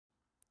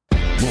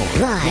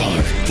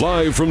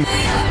Live from...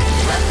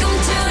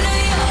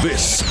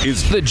 This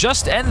is the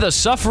Just End the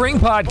Suffering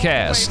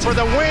podcast. For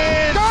the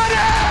win. Got it!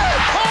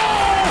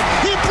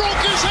 Oh! He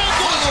broke his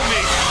ankle. Follow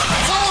me.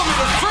 Follow me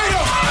to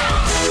freedom.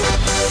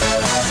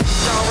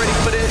 Y'all ready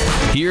for this?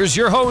 Here's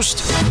your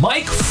host,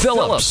 Mike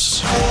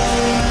Phillips.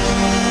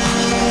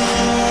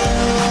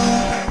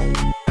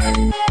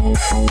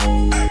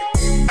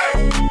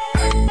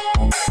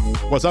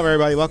 What's up,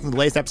 everybody? Welcome to the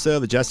latest episode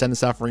of the Just End the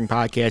Suffering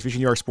podcast, featuring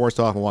New York sports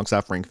talk and one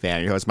suffering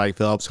fan. Your host, Mike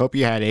Phillips. Hope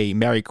you had a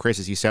Merry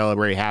Christmas. You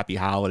celebrate happy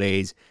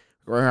holidays.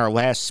 We're in our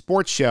last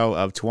sports show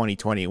of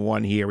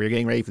 2021 here. We're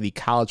getting ready for the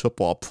college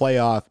football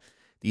playoff.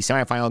 The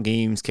semifinal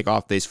games kick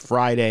off this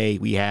Friday.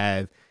 We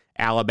have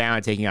Alabama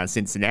taking on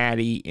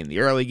Cincinnati in the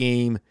early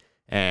game,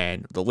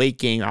 and the late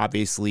game,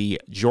 obviously,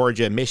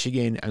 Georgia,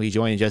 Michigan. I'll be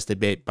joined in just a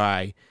bit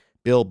by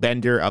Bill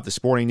Bender of the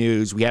Sporting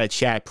News. We had a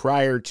chat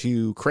prior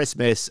to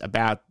Christmas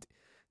about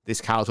this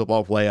college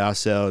football playoff,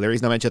 so there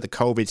is no mention of the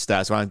COVID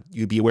stuff, so I want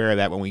you to be aware of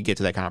that when we get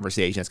to that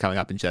conversation. It's coming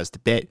up in just a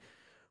bit.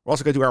 We're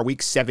also going to do our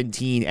Week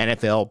 17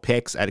 NFL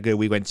picks. I had a good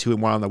week, went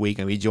 2-1 on the week,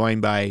 and we'll be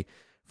joined by a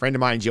friend of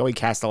mine, Joey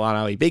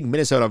Castellano, a big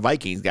Minnesota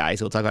Vikings guy,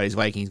 so we'll talk about his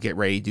Vikings, get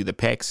ready to do the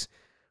picks.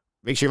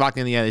 Make sure you're locked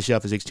in the end of the show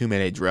for this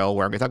 2-minute drill,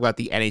 where I'm going to talk about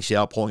the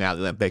NHL pulling out of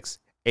the Olympics.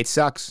 It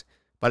sucks,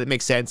 but it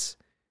makes sense.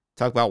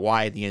 Talk about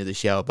why at the end of the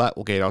show, but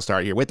we'll get it all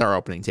started here with our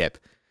opening tip.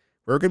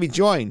 We're going to be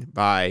joined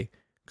by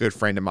good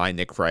friend of mine,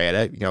 Nick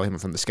Frietta. You know him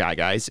from the Sky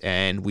Guys,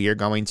 and we are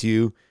going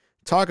to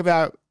talk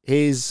about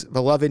his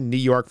beloved New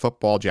York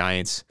Football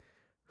Giants,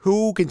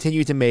 who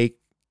continue to make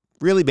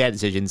really bad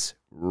decisions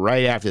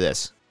right after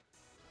this.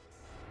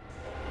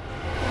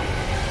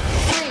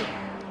 3,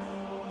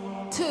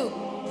 2,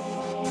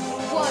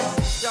 1.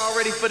 Y'all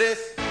ready for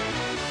this?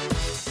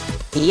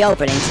 The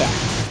opening tip.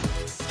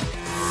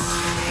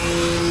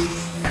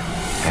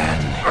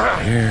 And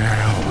here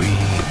we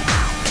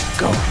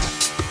go.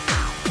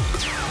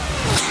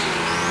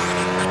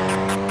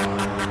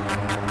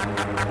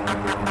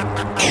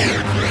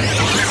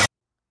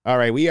 All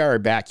right, we are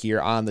back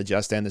here on the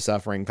Just End the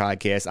Suffering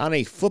podcast on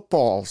a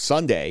football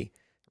Sunday,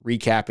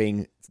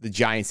 recapping the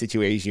Giants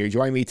situation. You're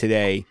joining me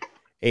today,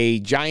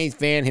 a Giants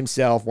fan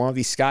himself, one of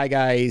these Sky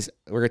Guys.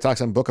 We're going to talk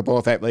some Book of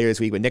Boba Fett later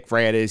this week, but Nick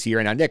Frietta is here.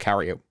 And now, Nick, how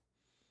are you?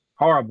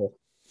 Horrible.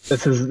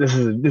 This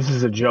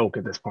is a joke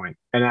at this point,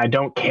 and I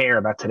don't care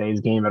about today's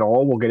game at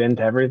all. We'll get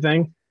into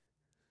everything.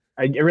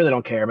 I really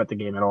don't care about the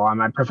game at all.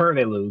 I prefer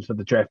they lose with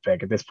the draft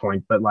pick at this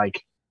point, but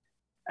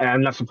and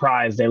I'm not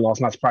surprised they lost.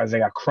 Not surprised they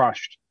got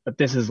crushed. But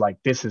this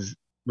has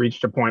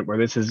reached a point where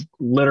this is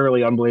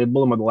literally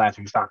unbelievable and with the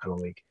laughing stock of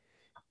the league.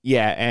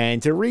 Yeah,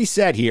 and to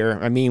reset here,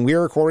 I mean,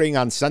 we're recording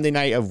on Sunday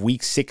night of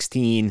Week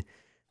 16.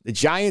 The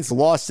Giants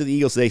lost to the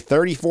Eagles today,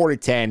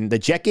 34-10. The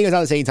Jet game was on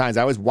the same time.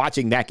 I was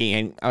watching that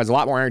game, and I was a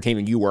lot more entertained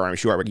than you were, I'm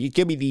sure. But you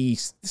give me the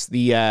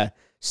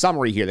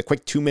summary here, the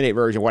quick 2-minute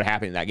version of what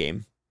happened in that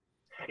game.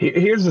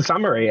 Here's the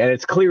summary, and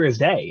it's clear as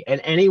day. And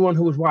anyone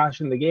who was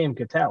watching the game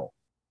could tell.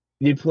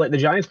 The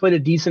Giants played a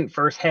decent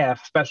first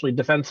half, especially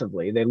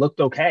defensively. They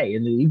looked okay,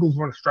 and the Eagles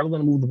weren't struggling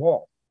to move the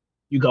ball.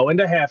 You go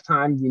into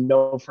halftime, you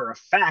know for a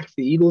fact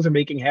the Eagles are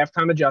making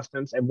halftime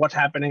adjustments, and what's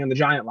happening in the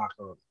Giant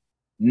locker room?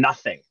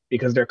 Nothing,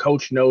 because their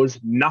coach knows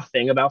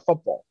nothing about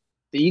football.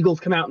 The Eagles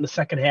come out in the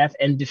second half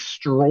and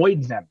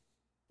destroyed them.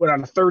 Went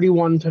on a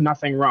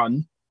 31-0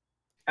 run,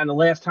 and the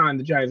last time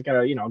the Giants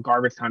got a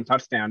garbage time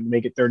touchdown to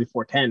make it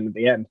 34-10 at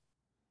the end.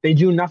 They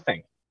do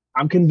nothing.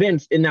 I'm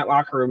convinced in that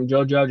locker room,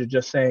 Joe Judge is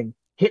just saying,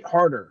 hit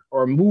harder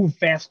or move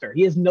faster.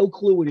 He has no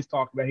clue what he's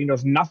talking about. He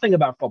knows nothing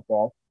about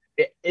football.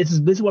 This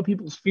is what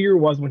people's fear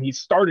was when he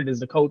started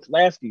as a coach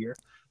last year,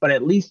 but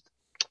at least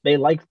they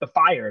liked the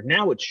fire.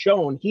 Now it's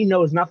shown he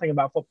knows nothing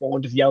about football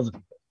and just yells at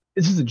people.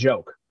 This is a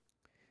joke.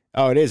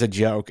 Oh, it is a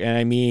joke. And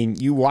I mean,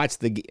 you watch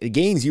the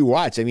games you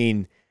watch. I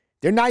mean,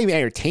 they're not even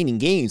entertaining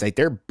games.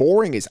 They're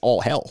boring as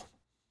all hell.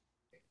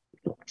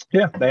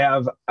 Yeah, they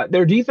have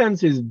their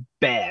defense is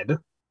bad.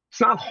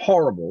 It's not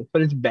horrible,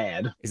 but it's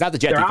bad. It's not the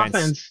Jet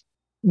defense.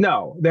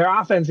 Their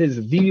offense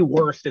is the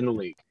worst in the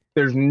league.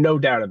 There's no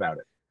doubt about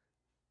it.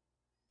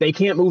 They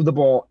can't move the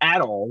ball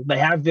at all. They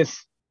have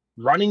this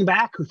running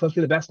back who's supposed to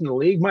be the best in the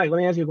league. Mike, let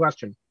me ask you a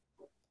question.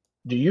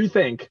 Do you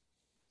think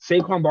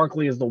Saquon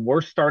Barkley is the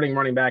worst starting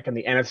running back in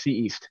the NFC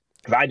East?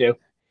 Because I do.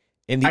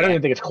 I don't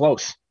even think it's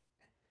close.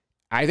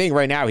 I think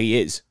right now he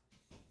is.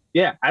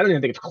 Yeah, I don't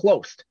even think it's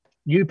close.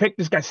 You pick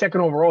this guy second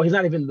overall.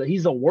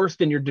 He's the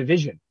worst in your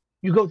division.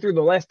 You go through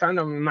the last time. We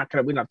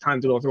don't have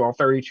time to go through all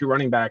 32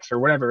 running backs or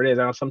whatever it is.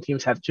 I know some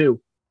teams have 2.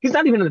 He's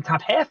not even in the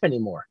top half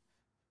anymore.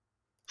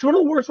 It's one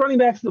of the worst running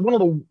backs. One of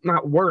the,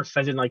 not worst,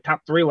 as in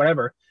top 3,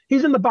 whatever.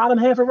 He's in the bottom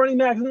half of running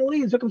backs in the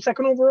league. Took him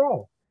second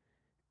overall.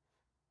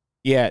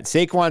 Yeah,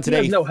 Saquon today.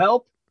 He has no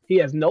help. He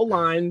has no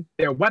line.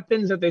 Their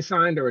weapons that they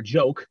signed are a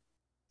joke.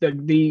 What's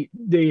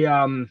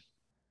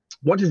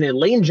his name?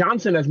 Lane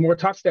Johnson has more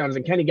touchdowns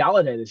than Kenny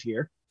Galladay this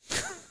year.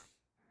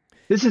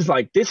 This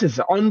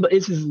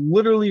is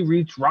literally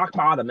reached rock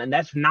bottom, and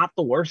that's not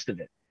the worst of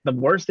it. The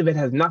worst of it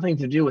has nothing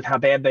to do with how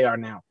bad they are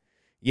now.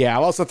 Yeah,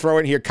 I'll also throw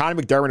in here,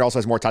 Connor McDermott also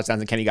has more touchdowns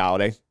than Kenny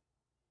Galladay.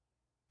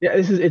 Yeah,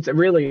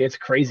 it's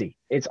crazy.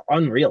 It's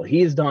unreal.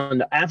 He's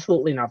done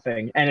absolutely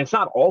nothing. And it's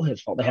not all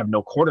his fault. They have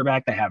no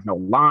quarterback, they have no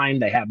line,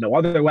 they have no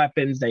other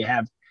weapons, they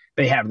have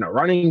no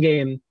running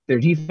game. Their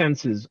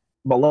defense is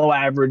below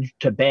average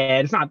to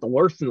bad. It's not the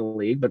worst in the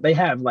league, but they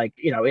have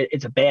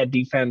it's a bad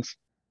defense.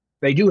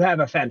 They do have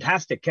a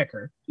fantastic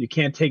kicker. You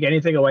can't take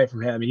anything away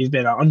from him. He's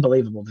been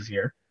unbelievable this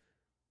year.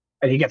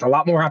 And he gets a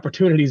lot more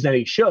opportunities than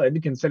he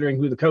should, considering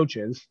who the coach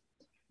is.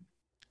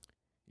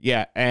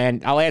 Yeah,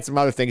 and I'll add some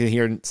other things in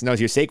here. So notice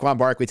here, Saquon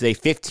Barkley today,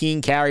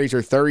 15 carries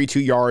or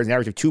 32 yards, an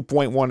average of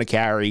 2.1 a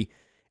carry.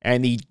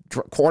 And the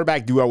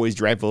quarterback duo is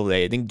dreadful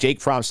today. I think Jake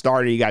Fromm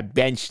started. He got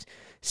benched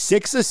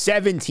 6 of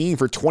 17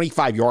 for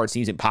 25 yards.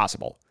 Seems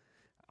impossible.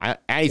 And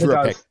he threw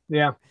a pick.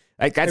 Yeah,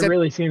 it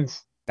really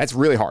seems. That's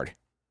really hard.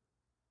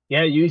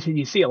 Yeah,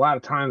 you see a lot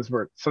of times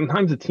where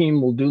sometimes a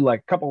team will do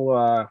like a couple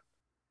of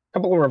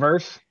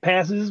reverse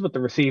passes with the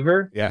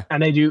receiver. Yeah,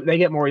 and they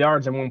get more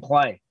yards in one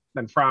play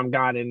than Fromm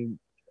got in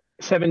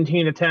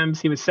 17 attempts.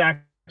 He was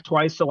sacked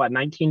twice, so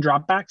 19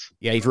 dropbacks?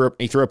 Yeah, he threw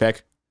a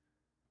pick.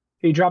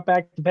 He dropped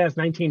back to pass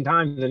 19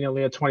 times and he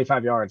only had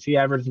 25 yards. He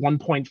averaged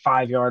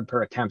 1.5 yard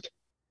per attempt.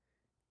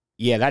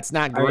 Yeah, that's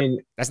not great. I mean,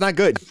 that's not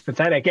good. It's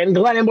pathetic. And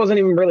Glennon wasn't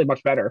even really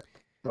much better.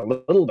 A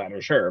little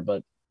better, sure,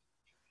 but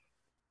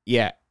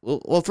yeah,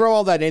 we'll throw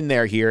all that in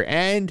there here.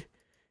 And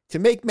to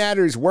make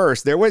matters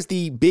worse, there was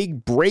the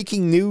big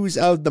breaking news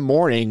of the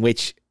morning,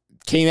 which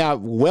came out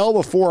well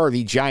before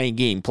the Giant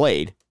game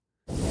played.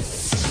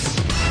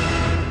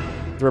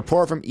 The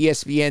report from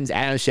ESPN's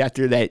Adam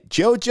Schefter that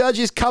Joe Judge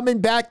is coming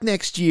back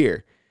next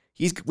year.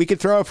 We could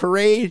throw a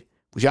parade.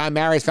 John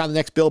Mara has found the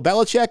next Bill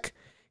Belichick.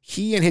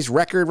 He and his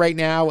record right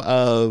now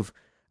of,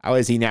 how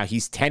is he now?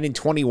 He's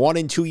 10-21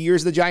 in 2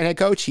 years as the Giant head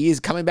coach. He is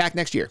coming back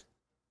next year.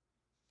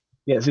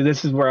 Yeah, so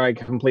this is where I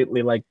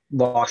completely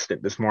lost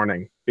it this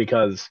morning,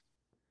 because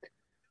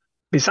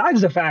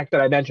besides the fact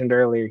that I mentioned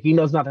earlier, he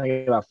knows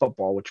nothing about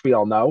football, which we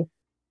all know.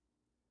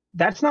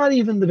 That's not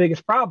even the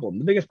biggest problem.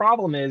 The biggest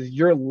problem is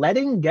you're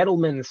letting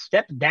Gettleman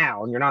step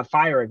down. You're not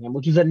firing him,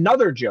 which is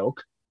another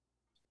joke.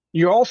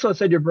 You also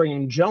said you're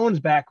bringing Jones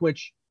back,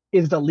 which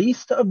is the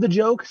least of the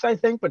jokes, I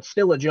think, but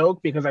still a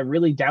joke, because I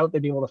really doubt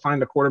they'd be able to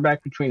find a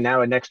quarterback between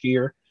now and next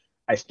year.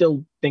 I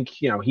still think,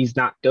 he's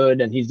not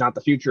good and he's not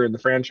the future of the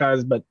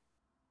franchise, but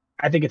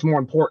I think it's more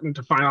important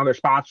to find other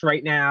spots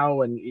right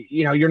now. And,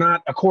 you're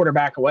not a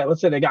quarterback away. Let's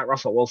say they got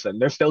Russell Wilson.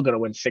 They're still going to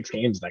win 6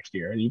 games next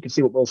year. And you can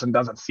see what Wilson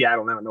does at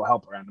Seattle now, no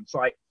help around him.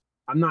 So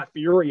I'm not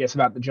furious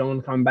about the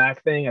Jones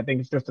comeback thing. I think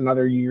it's just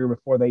another year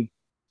before they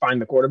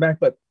find the quarterback.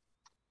 But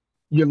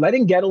you're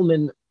letting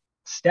Gettleman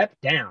step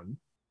down.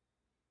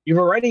 You've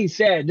already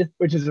said,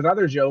 which is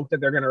another joke, that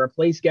they're going to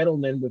replace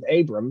Gettleman with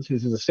Abrams,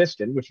 who's his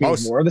assistant, which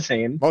means more of the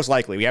same. Most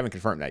likely. We haven't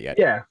confirmed that yet.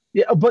 Yeah.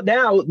 But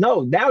now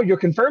you're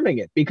confirming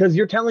it, because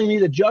you're telling me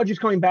the Judge is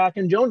coming back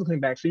and Jones is coming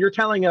back. So you're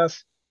telling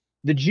us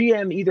the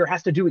GM either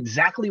has to do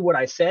exactly what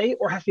I say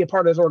or has to be a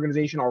part of this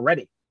organization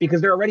already,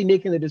 because they're already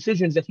making the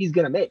decisions that he's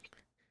going to make.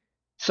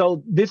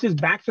 So this is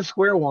back to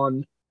square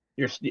one.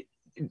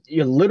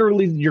 You're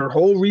literally, your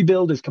whole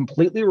rebuild is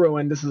completely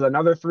ruined. This is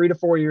another 3 to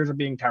 4 years of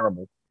being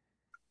terrible.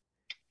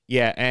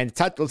 Yeah, and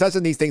we'll touch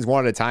on these things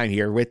one at a time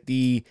here. With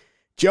the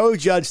Joe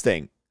Judge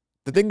thing,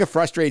 the thing that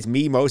frustrates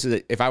me most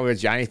is, if I was a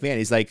Giants fan,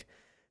 is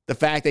the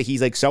fact that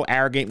he's so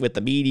arrogant with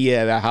the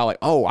media about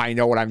how I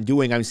know what I'm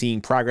doing. I'm seeing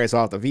progress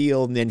off the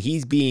field. And then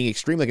he's being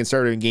extremely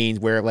conservative in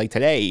games where,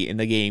 today in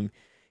the game,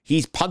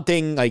 he's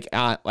punting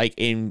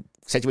in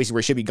situations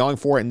where he should be going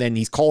for it. And then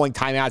he's calling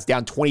timeouts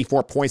down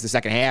 24 points the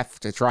second half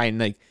to try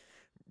and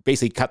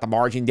basically cut the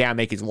margin down,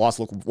 make his loss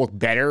look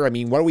better. I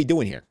mean, what are we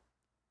doing here?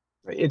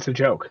 It's a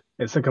joke.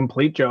 It's a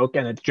complete joke,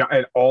 and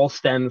it all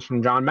stems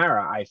from John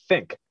Mara, I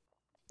think.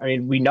 I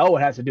mean, we know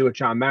it has to do with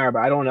John Mara,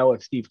 but I don't know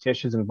if Steve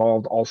Tisch is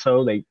involved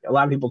also. A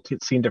lot of people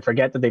seem to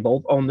forget that they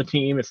both own the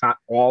team. It's not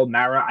all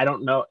Mara. I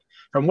don't know.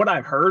 From what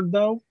I've heard,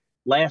 though,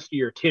 last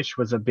year Tisch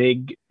was a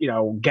big,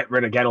 get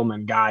rid of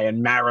Gettleman guy,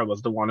 and Mara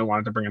was the one who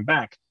wanted to bring him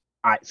back.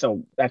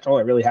 So that's all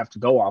I really have to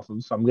go off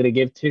of. So I'm going to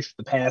give Tisch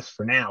the pass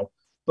for now.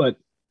 But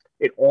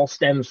it all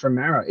stems from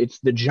Mara. It's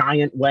the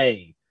Giant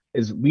way.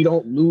 Is we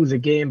don't lose a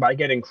game by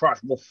getting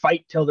crushed. We'll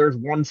fight till there's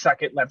 1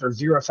 second left or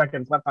 0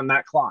 seconds left on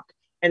that clock.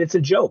 And it's a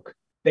joke.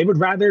 They would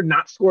rather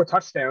not score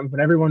touchdowns, but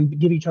everyone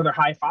give each other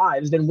high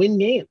fives than win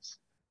games.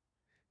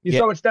 You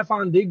saw what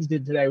Stephon Diggs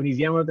did today when he's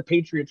yelling at the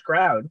Patriots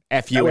crowd.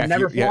 That would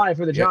never fly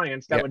for the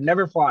Giants. That would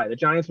never fly. The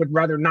Giants would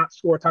rather not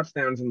score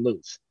touchdowns and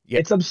lose.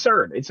 It's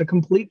absurd. It's a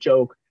complete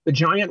joke. The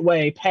Giant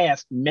way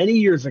passed many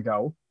years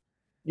ago.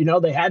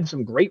 They had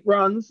some great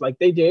runs like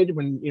they did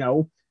when,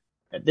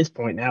 at this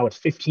point now it's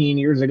 15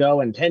 years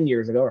ago and 10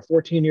 years ago, or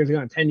 14 years ago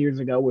and 10 years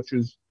ago, which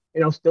was,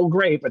 still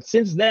great. But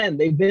since then,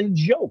 they've been a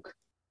joke,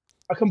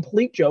 a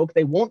complete joke.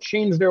 They won't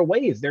change their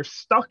ways. They're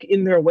stuck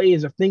in their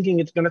ways of thinking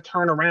it's going to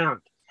turn around,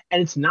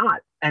 and it's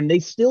not. And they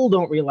still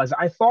don't realize it.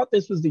 I thought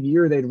this was the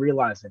year they'd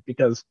realize it,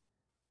 because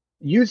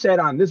you said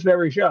on this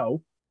very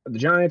show the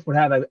Giants would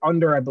have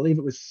under, I believe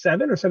it was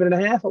 7 or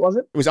 7.5. What was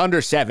it? It was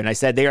under 7. I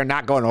said they are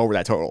not going over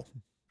that total.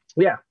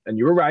 Yeah, and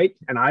you were right,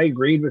 and I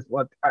agreed with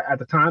what at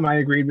the time I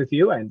agreed with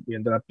you, and you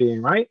ended up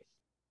being right.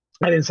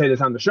 I didn't say this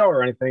on the show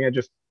or anything.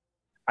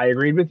 I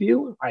agreed with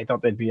you. I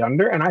thought they'd be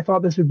under, and I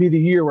thought this would be the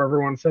year where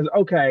everyone says,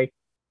 "Okay,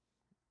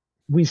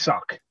 we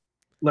suck.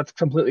 Let's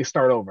completely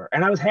start over."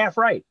 And I was half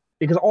right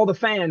because all the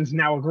fans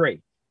now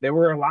agree. There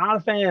were a lot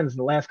of fans in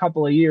the last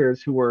couple of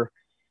years who were,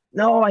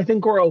 "No, I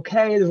think we're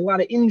okay. There's a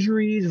lot of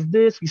injuries.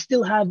 We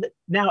still have."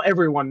 Now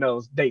everyone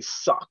knows they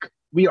suck.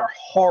 We are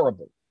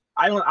horrible.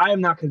 I am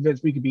not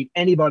convinced we could beat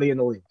anybody in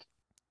the league.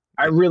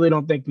 I really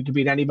don't think we could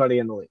beat anybody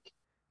in the league.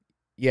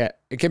 Yeah,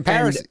 in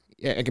comparison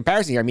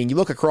here, I mean, you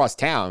look across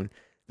town,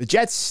 the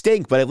Jets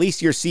stink, but at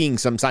least you're seeing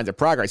some signs of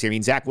progress here. I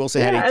mean, Zach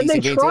Wilson had a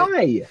decent game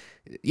today.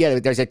 Yeah,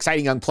 there's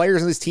exciting young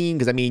players on this team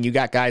because, I mean, you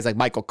got guys like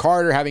Michael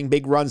Carter having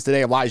big runs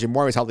today. Elijah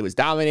Moore was healthy, was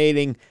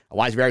dominating.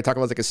 Elijah Vera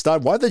talking about like a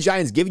stud. What have the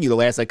Giants given you the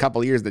last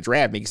couple of years of the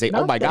draft? Make you say,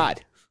 Nothing. Oh my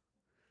God.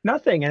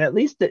 Nothing. And at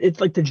least it's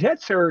like the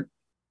Jets are,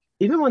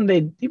 even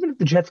if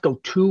the Jets go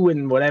 2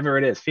 and whatever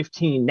it is,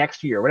 15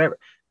 next year, whatever,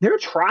 they're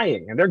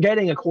trying and they're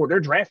getting they're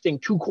drafting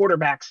 2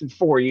 quarterbacks in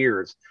 4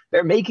 years.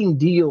 They're making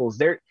deals.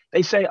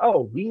 They say,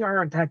 "Oh, we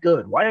aren't that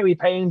good. Why are we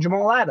paying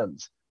Jamal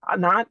Adams?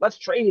 I'm not. Let's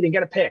trade and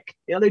get a pick."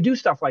 They do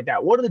stuff like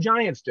that. What do the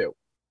Giants do?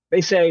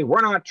 They say,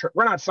 we're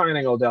not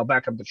signing Odell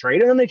Beckham to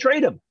trade, and then they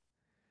trade him.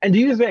 And do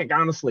you think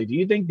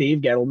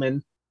Dave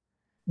Gettleman,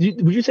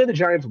 would you say the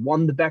Giants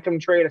won the Beckham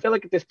trade? I feel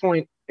like at this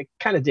point, they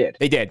kind of did.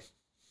 They did.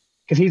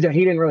 Because he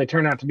didn't really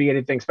turn out to be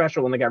anything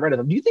special when they got rid of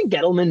him. Do you think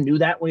Gettleman knew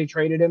that when he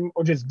traded him,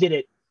 or just did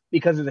it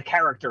because of the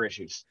character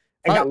issues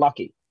and got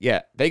lucky?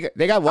 Yeah, they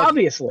got lucky.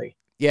 Obviously.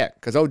 Yeah,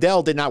 because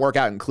Odell did not work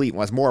out in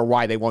Cleveland. That's more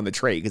why they won the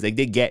trade, because they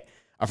did get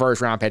a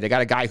first-round pick. They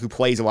got a guy who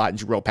plays a lot in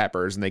Jabril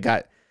Peppers, and they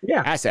got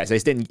assets. They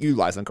just didn't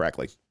utilize them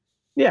correctly.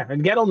 Yeah,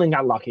 and Gettleman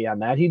got lucky on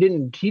that. He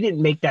didn't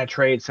make that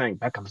trade saying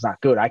Beckham's not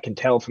good. I can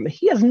tell from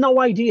he has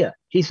no idea.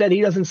 He said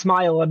he doesn't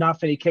smile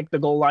enough and he kicked the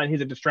goal line.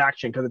 He's a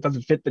distraction because it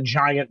doesn't fit the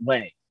Giant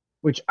way,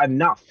 which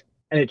enough.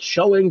 And it's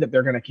showing that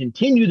they're going to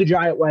continue the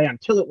Giant way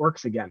until it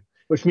works again,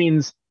 which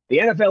means the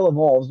NFL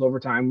evolves over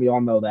time. We all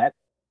know that.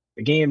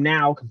 The game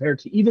now compared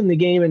to even the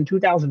game in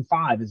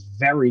 2005 is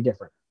very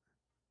different.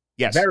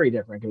 Yes. Very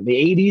different. The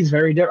 80s,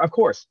 very different. Of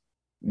course,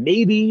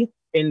 maybe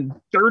in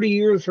 30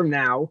 years from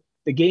now,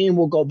 the game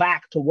will go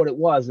back to what it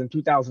was in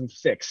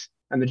 2006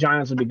 and the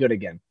Giants will be good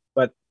again.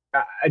 But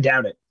I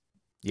doubt it.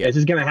 Yeah. This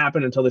is going to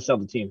happen until they sell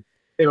the team.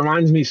 It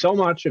reminds me so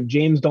much of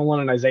James Dolan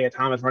and Isaiah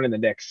Thomas running the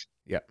Knicks.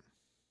 Yeah.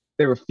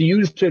 They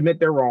refuse to admit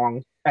they're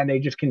wrong, and they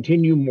just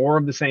continue more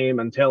of the same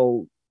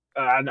until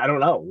I don't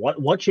know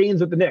what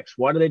changed with the Knicks.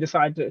 What do they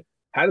decide to?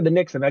 How did the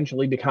Knicks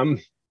eventually become?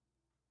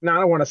 Now I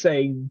don't want to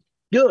say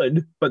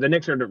good, but the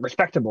Knicks are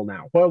respectable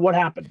now. What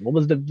happened? What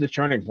was the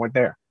turning point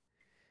there?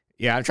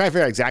 Yeah, I'm trying to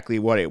figure out exactly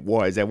what it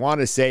was. I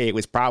want to say it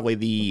was probably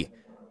the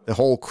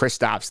whole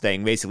Kristaps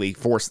thing, basically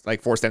forced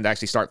them to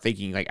actually start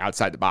thinking like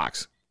outside the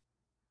box.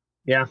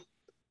 Yeah,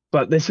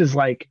 but this is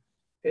like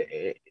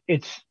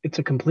it's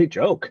a complete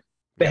joke.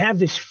 They have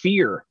this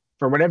fear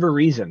for whatever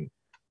reason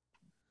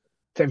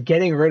of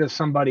getting rid of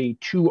somebody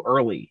too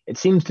early. It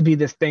seems to be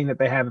this thing that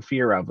they have a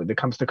fear of when it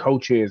comes to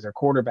coaches or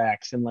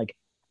quarterbacks. And like,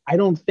 I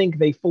don't think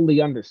they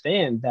fully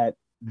understand that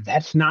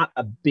that's not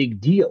a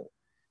big deal.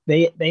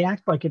 They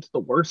act like it's the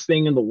worst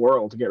thing in the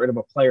world to get rid of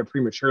a player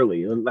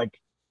prematurely. Like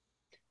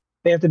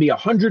they have to be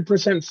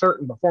 100%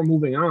 certain before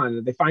moving on.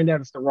 If they find out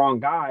it's the wrong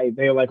guy,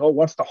 they're like, "Oh,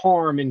 what's the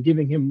harm in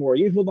giving him more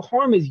years?" Well, the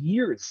harm is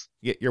years.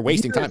 You're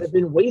wasting time. Have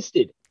been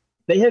wasted.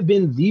 They have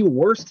been the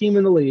worst team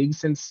in the league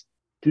since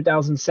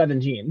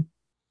 2017.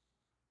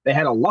 They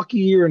had a lucky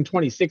year in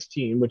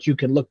 2016, which you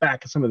can look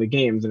back at some of the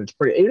games, and it's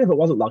pretty. Even if it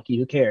wasn't lucky,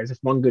 who cares? It's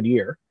one good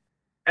year.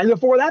 And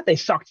before that, they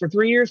sucked for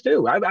 3 years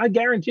too. I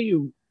guarantee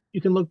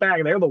you can look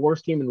back. They're the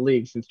worst team in the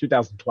league since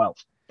 2012.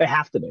 They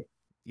have to be.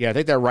 Yeah, I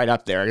think they're right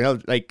up there.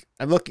 Like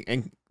I'm looking,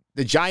 and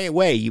the Giant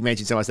way you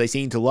mentioned so much, they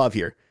seem to love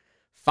here.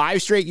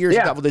 5 straight years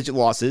of double-digit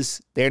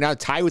losses. They are now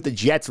tied with the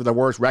Jets for the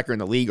worst record in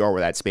the league over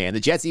that span. The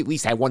Jets at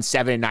least had 1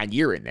 7-9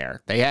 year in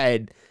there. They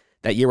had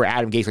that year where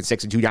Adam Gase went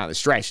 6-2 down the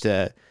stretch to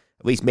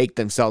at least make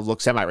themselves look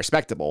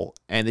semi-respectable.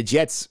 And the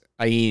Jets,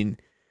 I mean,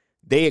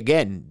 they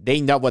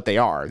know what they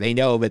are. They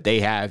know that they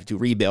have to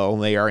rebuild,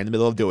 and they are in the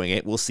middle of doing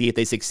it. We'll see if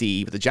they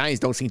succeed. But the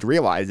Giants don't seem to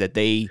realize that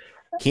they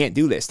can't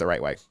do this the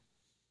right way.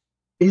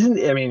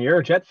 You're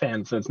a Jet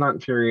fan, so it's not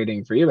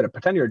infuriating for you, but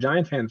pretend you're a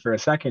Giant fan for a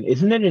second.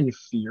 Isn't it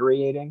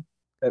infuriating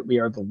that we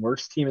are the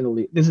worst team in the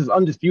league? This is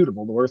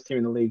undisputable, the worst team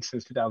in the league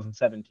since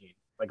 2017.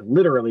 Like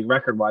literally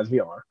record-wise, we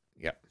are.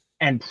 Yeah.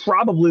 And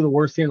probably the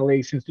worst team in the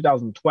league since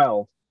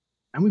 2012.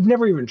 And we've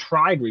never even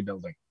tried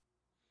rebuilding.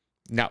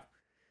 No.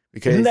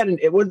 Because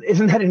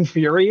isn't that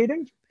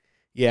infuriating?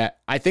 Yeah,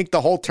 I think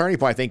the whole turning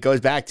point goes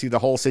back to the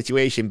whole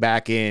situation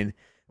back in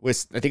I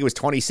think it was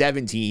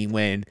 2017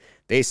 when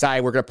they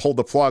decided we're going to pull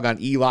the plug on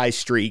Eli's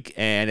streak,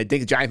 and I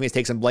think the Giants fans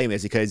take some blame in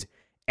this because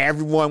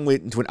everyone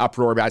went into an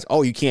uproar about,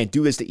 "Oh, you can't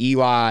do this to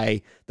Eli."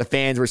 The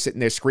fans were sitting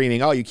there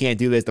screaming, "Oh, you can't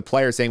do this." The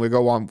players saying, "We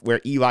go on where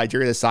Eli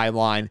during the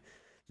sideline."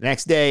 The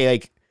next day,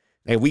 like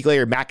And a week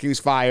later, McAdoo's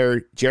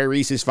fired, Jerry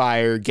Reese is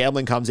fired,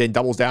 Gettleman comes in,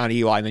 doubles down on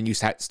Eli, and then you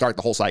start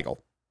the whole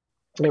cycle.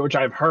 Which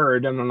I've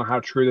heard, I don't know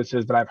how true this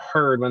is, but I've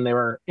heard when they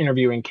were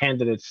interviewing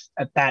candidates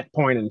at that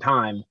point in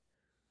time,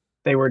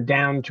 they were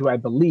down to, I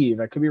believe,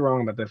 I could be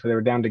wrong about this, but they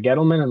were down to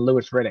Gettleman and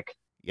Louis Riddick,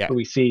 who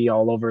we see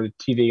all over the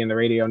TV and the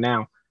radio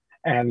now.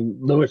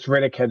 And Louis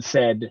Riddick had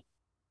said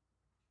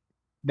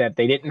that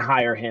they didn't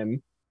hire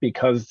him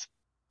because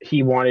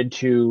he wanted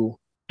to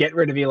get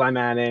rid of Eli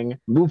Manning,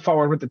 move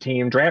forward with the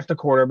team, draft a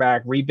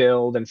quarterback,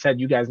 rebuild, and said,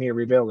 you guys need to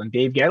rebuild. And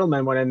Dave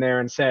Gettleman went in there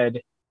and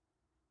said,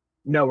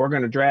 no, we're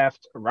going to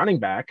draft a running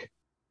back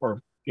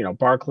or,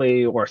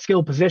 Barkley or a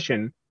skill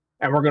position,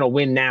 and we're going to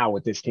win now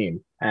with this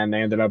team. And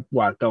they ended up,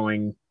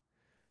 going,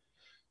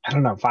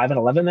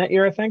 5-11 that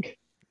year, I think.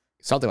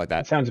 Something like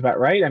that. Sounds about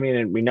right. I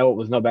mean, we know it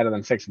was no better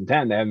than 6-10.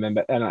 They haven't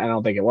been, and I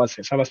don't think it was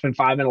 6. So it's been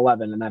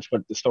 5-11, and that's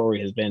what the story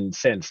has been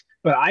since.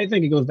 But I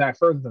think it goes back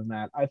further than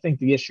that. I think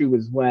the issue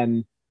is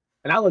when,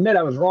 and I'll admit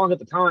I was wrong at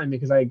the time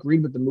because I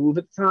agreed with the move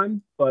at the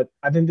time, but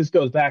I think this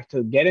goes back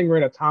to getting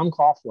rid of Tom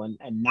Coughlin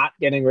and not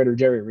getting rid of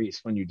Jerry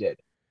Reese when you did,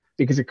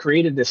 because it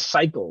created this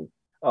cycle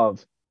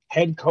of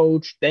head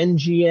coach, then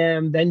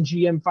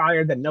GM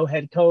fired, then no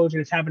head coach,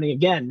 and it's happening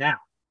again now,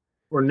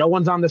 where no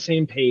one's on the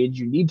same page.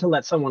 You need to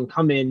let someone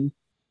come in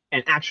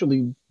and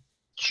actually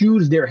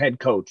choose their head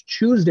coach,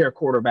 choose their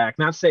quarterback,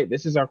 not say,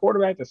 this is our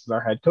quarterback, this is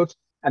our head coach.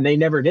 And they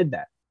never did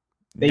that.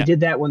 They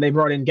did that when they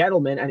brought in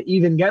Gettleman, and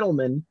even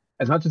Gettleman,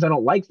 as much as I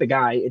don't like the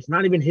guy, it's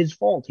not even his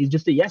fault. He's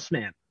just a yes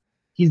man.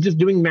 He's just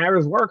doing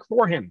Mara's work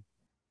for him.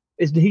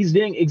 He's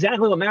doing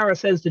exactly what Mara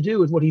says to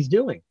do is what he's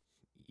doing.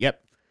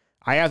 Yep.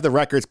 I have the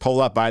records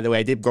pulled up, by the way.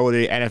 I did go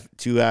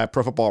to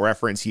Pro Football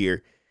Reference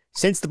here.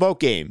 Since the boat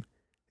game,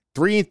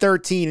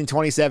 3-13 in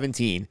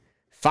 2017,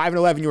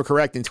 5-11, you were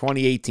correct, in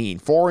 2018,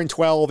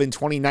 4-12 in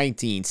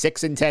 2019,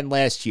 6-10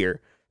 last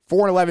year,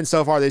 4-11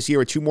 so far this year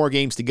with 2 more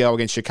games to go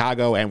against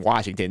Chicago and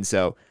Washington.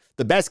 So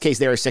the best case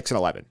there is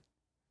 6-11.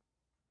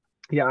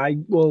 Yeah, I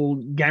will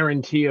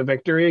guarantee a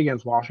victory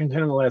against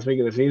Washington in the last week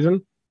of the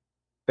season.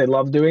 They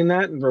love doing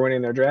that and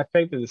ruining their draft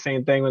pick. They did the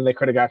same thing when they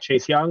could have got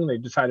Chase Young. They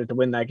decided to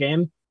win that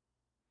game.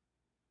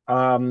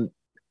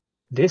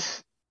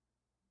 This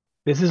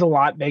is a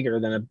lot bigger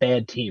than a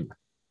bad team.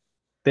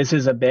 This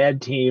is a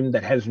bad team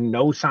that has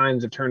no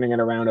signs of turning it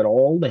around at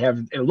all.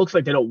 It looks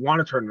like they don't want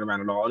to turn it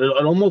around at all.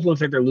 It almost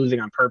looks like they're losing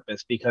on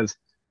purpose because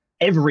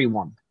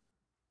everyone,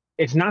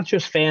 it's not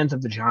just fans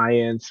of the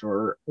Giants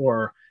or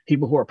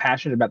people who are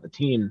passionate about the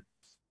team.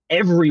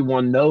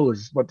 Everyone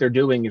knows what they're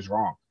doing is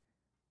wrong.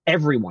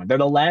 Everyone. They're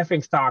the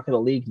laughing stock of the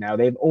league now.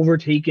 They've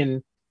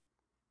overtaken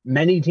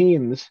many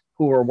teams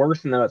who were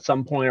worse than them at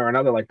some point or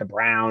another, like the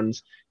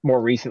Browns, more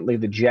recently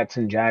the Jets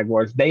and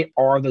Jaguars. They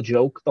are the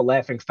joke, the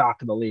laughing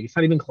stock of the league. It's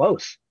not even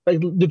close. Like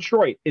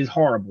Detroit is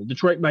horrible.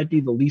 Detroit might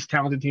be the least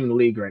talented team in the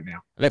league right now.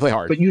 They play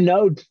hard. But you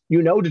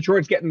know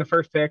Detroit's getting the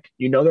first pick.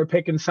 You know they're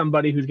picking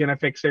somebody who's going to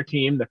fix their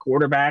team, the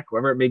quarterback,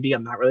 whoever it may be.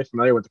 I'm not really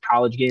familiar with the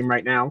college game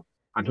right now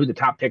on who the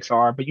top picks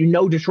are, but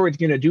Detroit's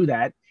going to do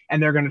that,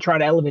 and they're going to try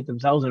to elevate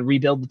themselves and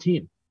rebuild the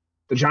team.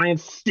 The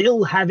Giants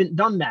still haven't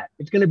done that.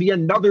 It's going to be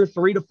another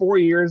 3 to 4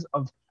 years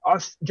of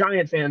us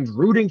Giant fans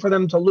rooting for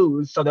them to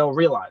lose so they'll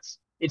realize.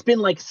 It's been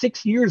like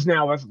 6 years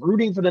now of us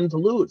rooting for them to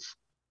lose.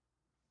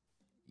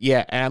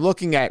 Yeah, and I'm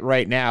looking at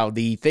right now,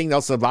 the thing that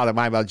also bothered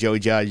me about Joe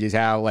Judge is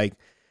how,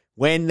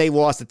 when they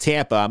lost to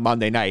Tampa on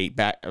Monday night,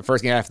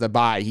 first game after the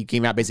bye, he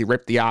came out, basically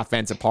ripped the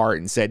offense apart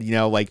and said,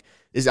 this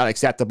is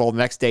unacceptable. The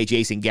next day,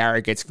 Jason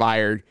Garrett gets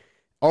fired.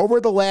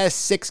 Over the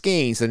last 6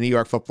 games of the New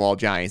York Football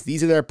Giants,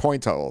 these are their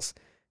point totals.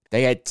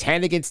 They had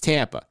 10 against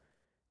Tampa.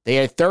 They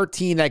had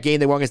 13 that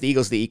game they won against the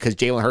Eagles because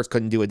Jalen Hurts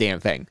couldn't do a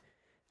damn thing.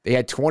 They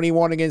had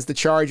 21 against the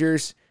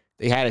Chargers.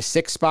 They had a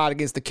 6 spot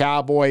against the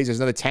Cowboys. There's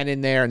another 10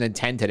 in there and then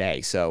 10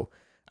 today. So,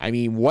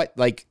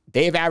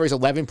 they have averaged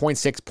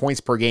 11.6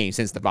 points per game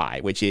since the bye,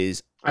 which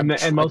is... And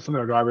most of them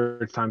are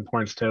garbage time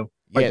points, too.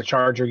 The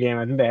Charger game,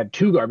 I think they had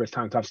 2 garbage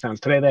time touchdowns.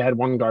 Today they had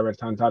 1 garbage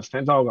time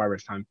touchdown. It's all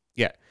garbage time.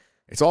 Yeah.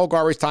 It's all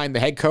garbage time. The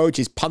head coach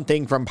is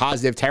punting from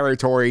positive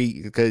territory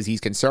because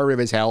he's conservative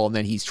as hell, and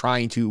then he's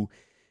trying to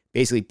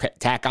basically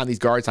tack on these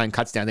garbage time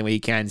cuts down the way he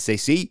can and say,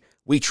 see,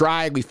 we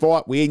tried, we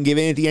fought, we didn't give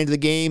in at the end of the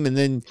game, and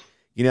then,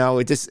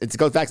 it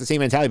goes back to the same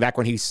mentality back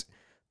when he's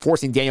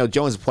forcing Daniel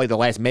Jones to play the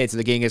last minutes of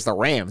the game against the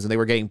Rams, and they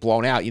were getting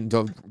blown out, even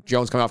though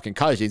Jones coming off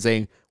concussion,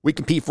 saying, we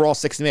compete for all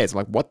 6 minutes. I'm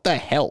like, what the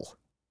hell?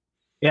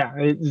 Yeah,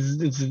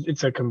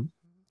 it's a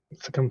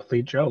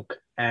complete joke.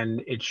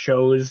 And it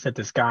shows that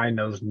this guy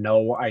has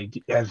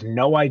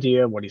no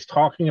idea what he's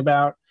talking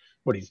about,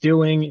 what he's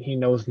doing. He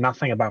knows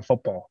nothing about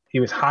football. He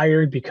was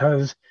hired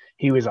because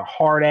he was a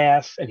hard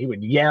ass and he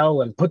would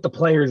yell and put the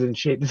players in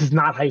shape. This is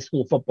not high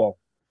school football.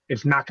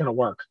 It's not going to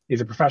work. These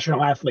are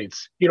professional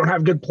athletes. You don't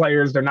have good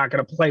players. They're not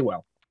going to play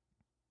well.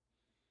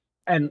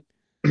 And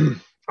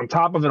on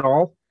top of it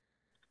all,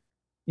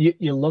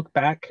 you look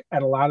back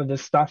at a lot of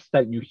this stuff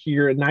that you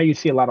hear. Now you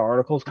see a lot of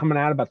articles coming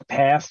out about the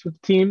past with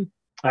the team.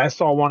 I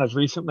saw one as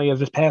recently as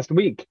this past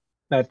week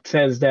that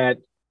says that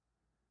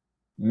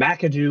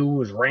McAdoo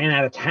was ran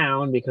out of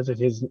town because of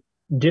his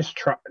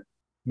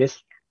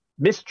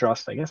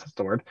mistrust, I guess that's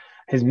the word,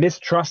 his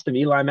mistrust of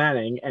Eli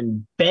Manning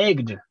and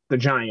begged the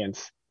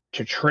Giants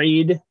to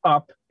trade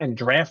up and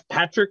draft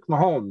Patrick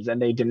Mahomes.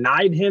 And they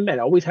denied him and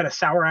always had a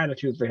sour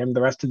attitude for him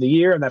the rest of the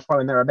year. And that's why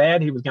when they were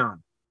bad, he was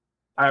gone.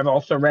 I've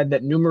also read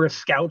that numerous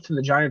scouts in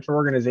the Giants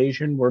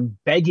organization were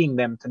begging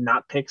them to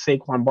not pick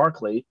Saquon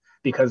Barkley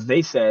because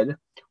they said,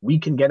 we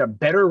can get a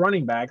better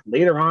running back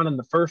later on in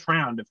the first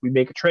round if we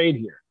make a trade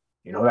here.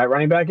 You know who that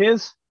running back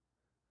is?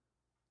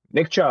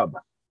 Nick Chubb,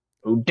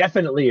 who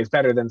definitely is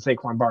better than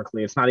Saquon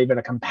Barkley. It's not even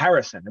a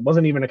comparison. It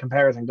wasn't even a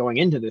comparison going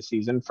into this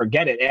season.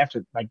 Forget it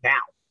after, like now.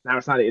 Now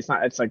it's not,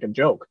 it's like a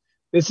joke.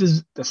 This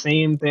is the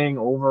same thing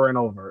over and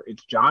over.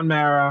 It's John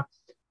Mara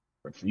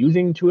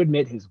refusing to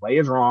admit his way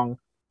is wrong,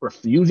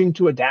 refusing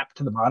to adapt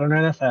to the modern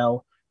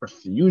NFL,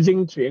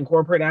 refusing to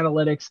incorporate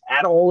analytics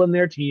at all in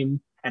their team,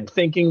 and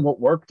thinking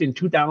what worked in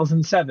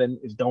 2007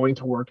 is going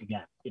to work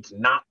again. It's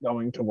not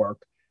going to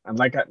work. And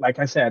like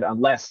I said,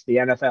 unless the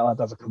NFL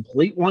does a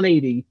complete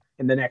 180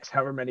 in the next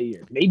however many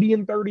years, maybe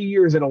in 30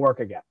 years it'll work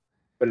again,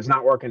 but it's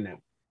not working now.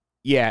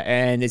 Yeah,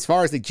 and as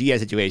far as the GM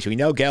situation, we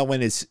know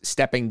Gelman is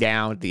stepping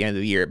down at the end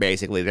of the year,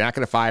 basically. They're not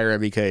going to fire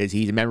him because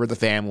he's a member of the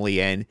family,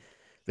 and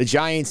the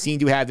Giants seem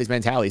to have this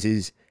mentality. It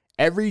says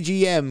every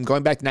GM,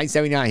 going back to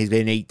 1979, has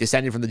been a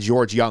descendant from the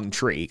George Young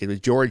tree. Because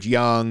with George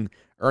Young,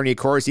 Ernie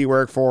Accorsi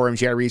worked for him,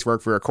 Jerry Reese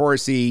worked for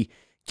Accorsi,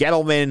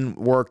 Gettleman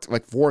worked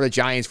for the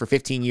Giants for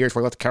 15 years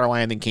before he left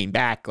Carolina and then came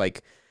back.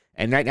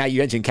 And right now you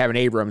mentioned Kevin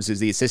Abrams is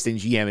the assistant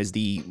GM, is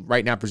the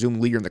right now presumed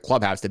leader in the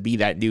clubhouse to be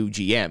that new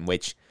GM,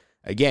 which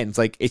again,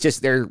 it's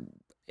just they're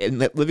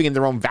living in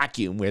their own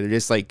vacuum where they're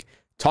just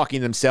talking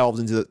themselves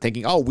into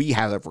thinking, oh, we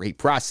have a great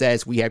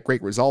process, we have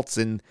great results,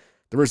 and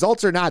the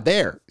results are not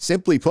there.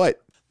 Simply put,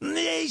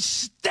 They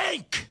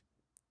stink.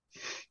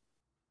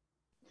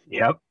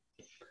 Yep.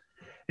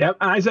 And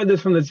I said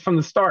this from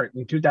the start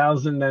in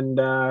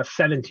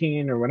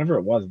 2017 or whenever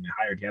it was when they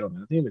hired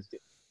Gettleman. I think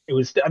it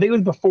was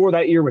before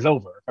that year was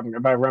over,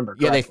 if I remember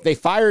correctly.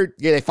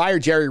 Yeah, they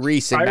fired Jerry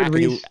Reese and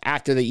McAdoo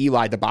after the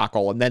Eli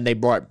debacle, and then they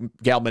brought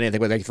Gelman in, I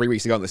think it was 3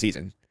 weeks ago in the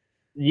season.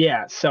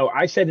 Yeah, so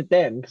I said it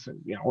then, because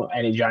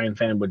any Giant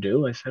fan would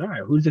do. I said, all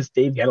right, who's this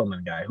Dave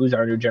Gettleman guy? Who's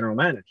our new general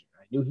manager?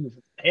 I knew he was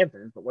with the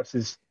Panthers, but what's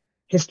his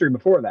history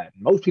before that?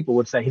 Most people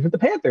would say he's with the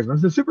Panthers.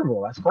 What's the Super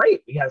Bowl? That's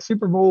great. We had a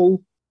Super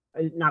Bowl.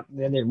 Not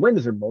they didn't win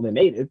the Super Bowl, they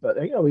made it, but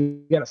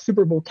we got a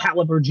Super Bowl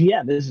caliber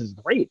GM. This is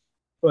great.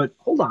 But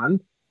hold on.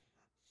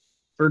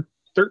 For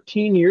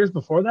 13 years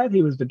before that,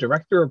 he was the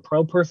director of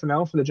pro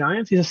personnel for the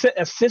Giants. He's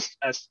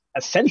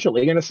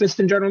essentially an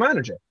assistant general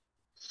manager.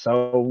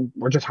 So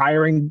we're just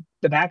hiring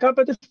the backup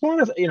at this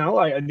point,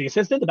 the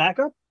assistant, the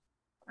backup.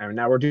 And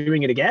now we're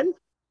doing it again.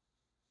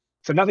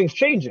 So nothing's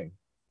changing.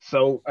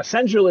 So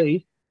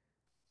essentially,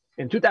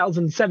 in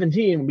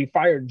 2017, we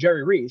fired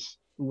Jerry Reese,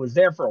 who was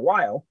there for a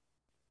while,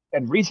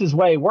 and Reese's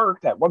way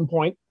worked at one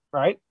point,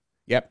 right?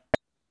 Yep.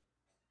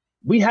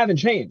 We haven't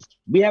changed.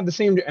 We have the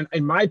same,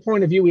 in my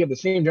point of view, we have the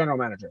same general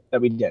manager that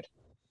we did.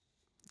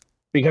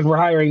 Because we're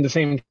hiring the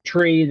same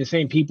tree, the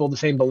same people, the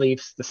same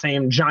beliefs, the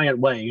same Giant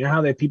way. You know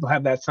how people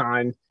have that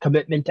sign,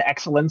 commitment to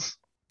excellence?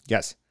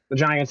 Yes. The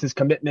Giants is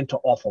commitment to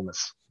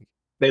awfulness.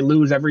 They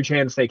lose every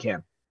chance they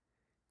can.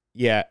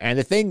 Yeah, and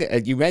the thing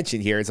you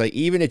mentioned here is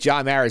even if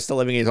John Mara is still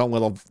living in his own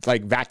little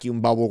vacuum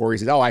bubble where he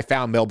says, "Oh, I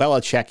found Bill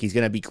Belichick, he's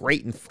going to be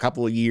great in a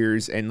couple of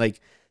years," and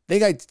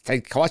thing I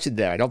cautioned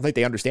them, I don't think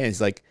they understand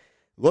is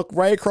look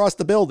right across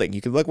the building.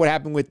 You can look what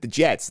happened with the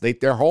Jets.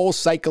 Their whole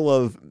cycle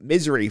of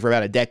misery for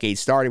about a decade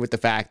started with the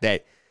fact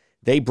that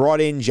they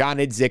brought in John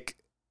Idzik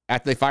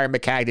after they fired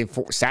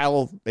McCagnon,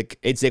 saddled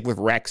Idzik with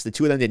Rex. The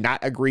two of them did not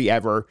agree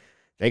ever.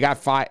 They got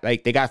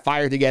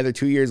fired together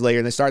 2 years later,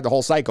 and they started the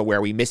whole cycle where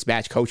we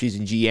mismatched coaches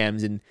and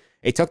GMs, and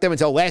it took them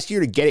until last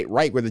year to get it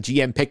right, where the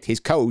GM picked his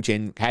coach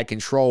and had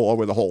control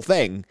over the whole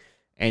thing.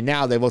 And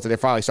now they're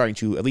finally starting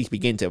to at least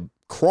begin to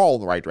crawl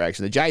in the right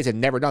direction. The Giants have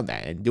never done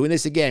that, and doing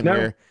this again,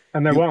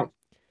 won't.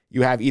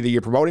 You have either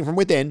you're promoting from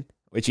within,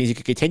 which means you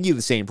can continue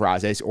the same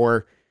process,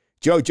 or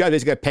Joe Judge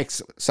is going to pick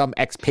some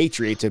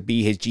expatriate to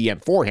be his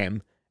GM for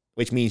him,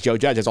 which means Joe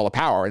Judge has all the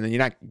power, and then you're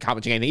not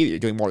accomplishing anything either. You're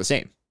doing more of the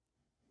same.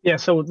 Yeah,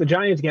 so the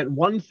Giants get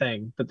one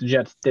thing that the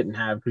Jets didn't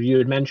have, because you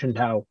had mentioned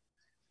how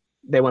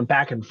they went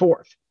back and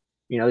forth.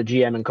 The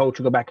GM and coach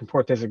will go back and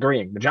forth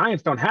disagreeing. The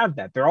Giants don't have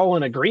that. They're all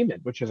in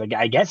agreement, which is,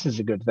 I guess, is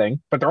a good thing,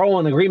 but they're all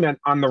in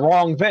agreement on the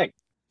wrong thing.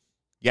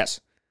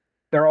 Yes.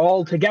 They're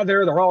all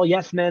together. They're all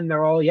yes men.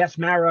 They're all yes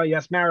Mara,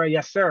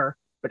 yes sir.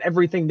 But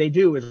everything they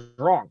do is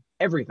wrong.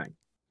 Everything.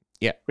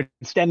 Yeah. Which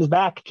stems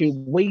back to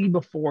way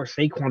before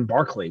Saquon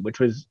Barkley, which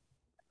was,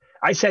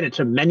 I said it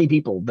to many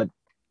people that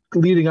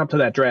leading up to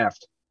that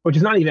draft, which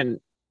is not even,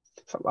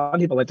 a lot of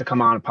people like to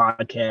come on a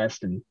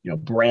podcast and,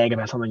 brag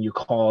about something you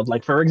called.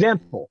 Like, for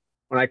example,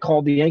 when I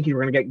called the Yankees,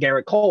 we're going to get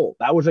Garrett Cole.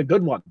 That was a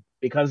good one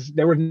because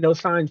there were no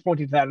signs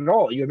pointing to that at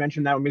all. You had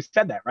mentioned that when we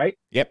said that, right?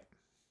 Yep.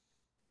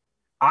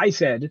 I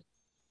said,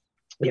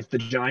 if the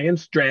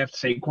Giants draft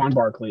Saquon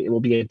Barkley, it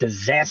will be a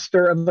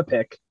disaster of a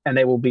pick, and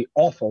they will be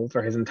awful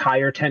for his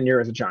entire tenure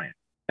as a Giant.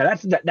 Now,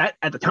 that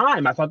at the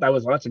time, I thought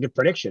that's a good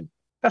prediction.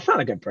 That's not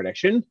a good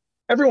prediction.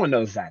 Everyone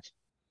knows that.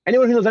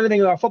 Anyone who knows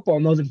anything about football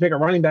knows if you pick a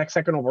running back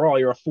second overall,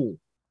 you're a fool.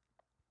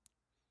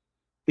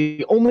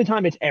 The only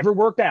time it's ever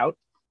worked out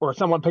where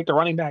someone picked a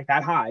running back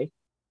that high,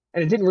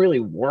 and it didn't really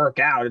work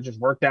out, it just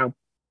worked out,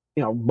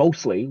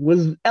 mostly,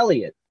 was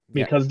Elliott.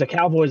 Because the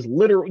Cowboys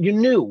literally, you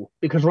knew,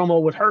 because Romo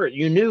was hurt,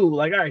 you knew,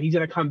 like, all right, he's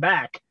going to come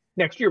back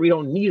next year. We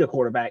don't need a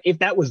quarterback. If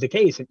that was the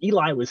case, and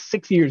Eli was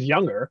 6 years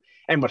younger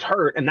and was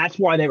hurt, and that's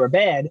why they were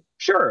bad,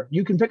 sure,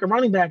 you can pick a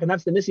running back, and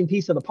that's the missing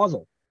piece of the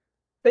puzzle.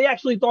 They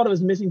actually thought it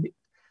was missing.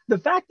 The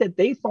fact that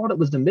they thought it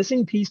was the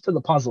missing piece to the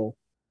puzzle,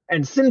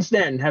 and since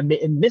then have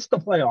missed the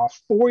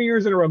playoffs 4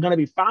 years in a row, going to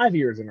be 5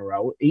 years in a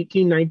row,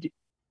 18, 19,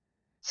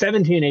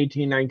 17,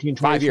 18, 19,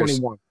 20,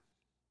 21.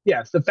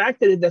 Yes, the fact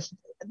that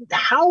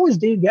how is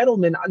Dave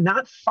Gettleman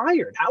not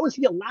fired? How is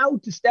he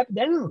allowed to step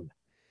down?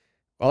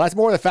 Well, that's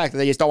more the fact that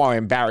they just don't want to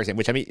embarrass him,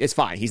 which, I mean, it's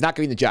fine. He's not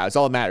getting the job. It's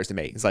all that matters to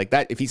me. It's like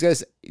that. If he's going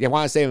to, you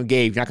want to say him,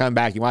 Gabe, you're not coming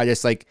back. You want to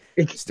just, like,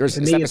 step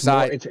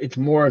aside. It's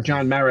more of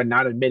John Mara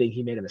not admitting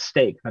he made a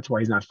mistake. That's why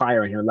he's not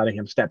firing him and letting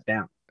him step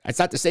down. It's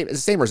not the same. It's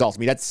the same result to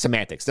me. That's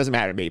semantics. Doesn't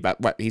matter to me. But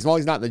as long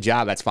as he's not in the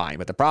job, that's fine.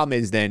 But the problem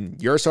is then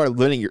you're sort of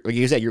limiting like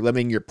you said, you're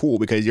limiting your pool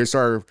because you're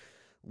sort of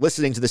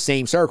listening to the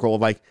same circle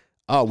of like,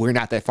 oh, we're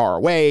not that far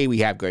away. We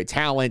have good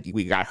talent.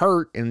 We got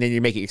hurt. And then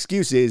you're making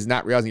excuses,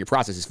 not realizing your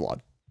process is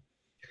flawed.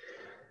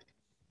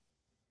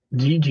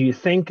 Do you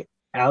think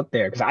out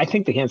there, because I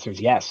think the answer is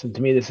yes. And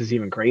to me, this is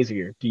even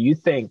crazier. Do you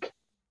think,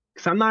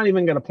 because I'm not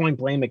even going to point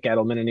blame at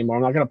Gettleman anymore.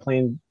 I'm not going to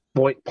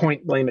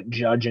point blame at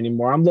Judge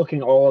anymore. I'm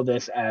looking all of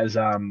this as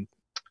Mara.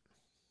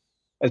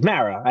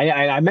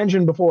 I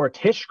mentioned before,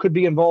 Tisch could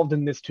be involved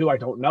in this too. I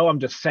don't know. I'm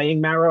just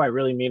saying Mara. I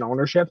really mean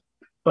ownership.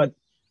 But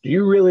do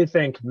you really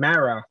think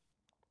Mara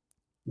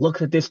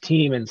looks at this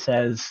team and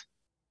says,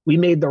 we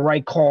made the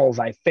right calls,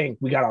 I think.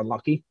 We got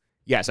unlucky?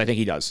 Yes, I think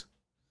he does.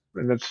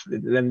 And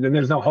then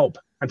there's no hope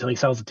until he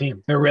sells the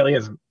team. There really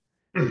isn't.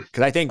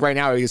 Because I think right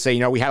now you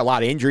say, we had a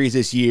lot of injuries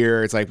this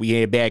year. It's like we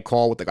had a bad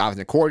call with the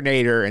offensive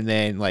coordinator, and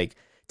then like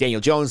Daniel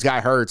Jones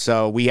got hurt,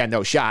 so we had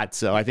no shot.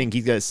 So I think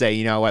he's going to say,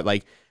 you know what,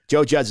 like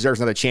Joe Judge deserves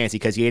another chance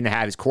because he didn't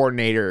have his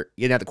coordinator.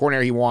 He didn't have the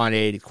coordinator he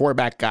wanted. His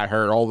quarterback got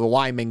hurt. All the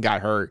linemen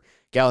got hurt.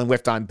 Gallon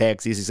whiffed on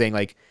picks. He's saying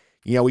like,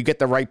 we get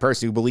the right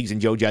person who believes in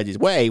Joe Judge's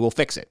way, we'll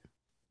fix it.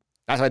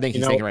 That's what I think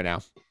he's thinking right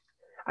now.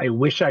 I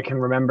wish I can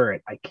remember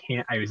it. I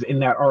can't. I was in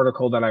that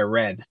article that I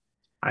read.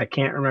 I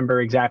can't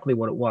remember exactly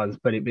what it was,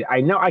 but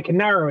I know I can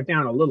narrow it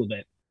down a little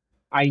bit.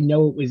 I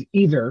know it was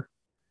either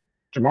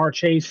Jamar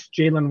Chase,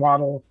 Jalen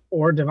Waddle,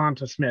 or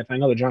Devonta Smith. I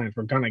know the Giants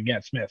were going to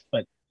get Smith,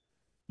 but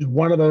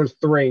one of those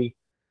three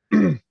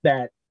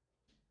that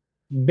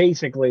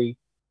basically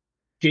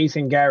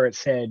Jason Garrett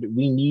said,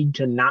 we need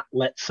to not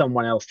let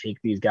someone else take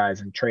these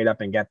guys and trade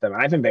up and get them.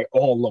 And I think they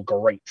all look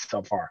great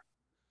so far.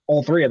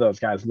 All three of those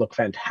guys look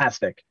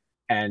fantastic.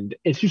 And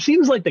it just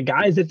seems like the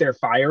guys that they're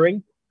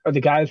firing are the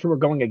guys who are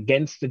going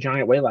against the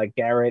Giant way, like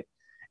Garrett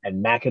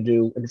and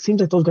McAdoo. And it seems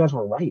like those guys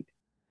were right.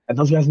 And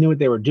those guys knew what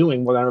they were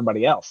doing more than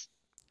everybody else.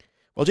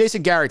 Well,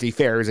 Jason Garrett, to be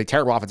fair, is a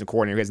terrible offensive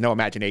coordinator who has no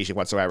imagination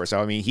whatsoever.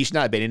 So, I mean, he should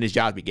not have been in his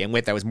job to begin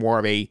with. That was more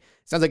of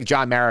sounds like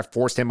John Mara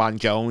forced him on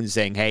Jones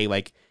saying, hey,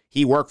 like,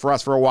 he worked for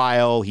us for a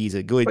while. He's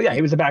a good. But yeah,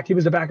 he was a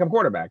backup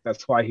quarterback.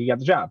 That's why he got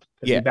the job.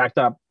 Yeah. He backed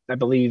up, I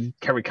believe,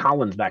 Kerry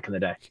Collins back in the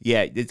day.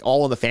 Yeah, it's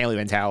all in the family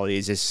mentality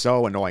is just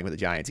so annoying with the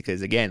Giants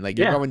because, again, like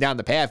you're going down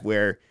the path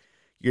where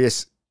you're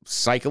just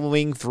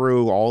cycling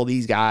through all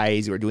these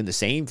guys who are doing the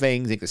same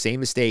things, make the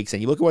same mistakes,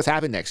 and you look at what's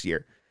happened next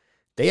year.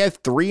 They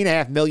have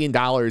 $3.5 million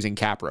in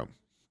cap room.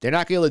 They're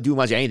not going to be able to do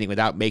much anything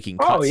without making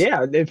cuts. Oh,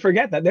 yeah.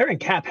 Forget that. They're in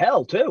cap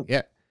hell, too.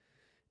 Yeah.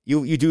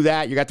 You do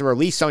that, you got to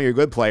release some of your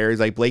good players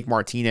like Blake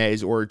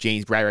Martinez or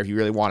James Bradbury if you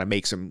really want to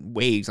make some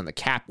waves on the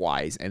cap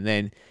wise. And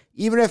then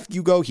even if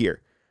you go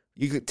here,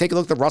 you could take a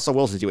look at the Russell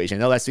Wilson situation. I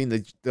know that's been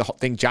the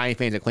thing Giant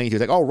fans are clinging to.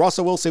 It's like, oh,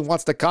 Russell Wilson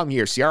wants to come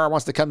here. Ciara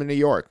wants to come to New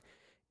York.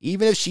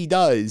 Even if she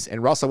does,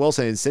 and Russell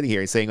Wilson is sitting here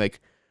and saying like,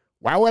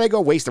 why would I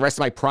go waste the rest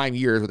of my prime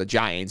years with the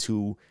Giants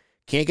who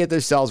can't get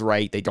themselves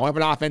right? They don't have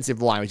an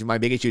offensive line, which is my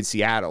big issue in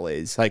Seattle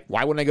is. Like,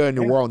 why wouldn't I go to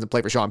New Orleans and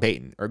play for Sean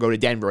Payton or go to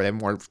Denver and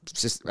have more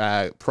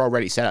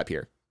pro-ready setup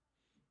here?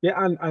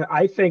 Yeah,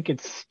 I think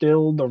it's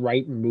still the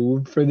right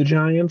move for the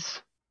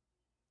Giants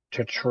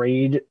to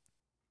trade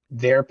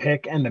their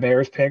pick and the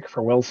Bears pick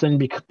for Wilson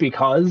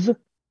because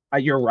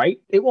you're right,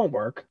 it won't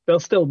work. They'll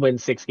still win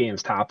 6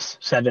 games tops,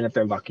 7 if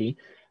they're lucky.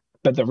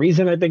 But the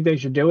reason I think they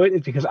should do it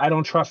is because I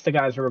don't trust the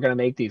guys who are going to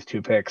make these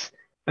 2 picks.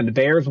 And the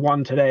Bears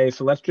won today,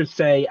 so let's just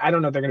say, I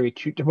don't know if they're going to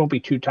be there won't be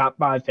 2 top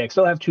 5 picks.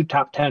 They'll have 2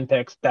 top 10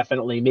 picks,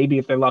 definitely. Maybe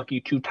if they're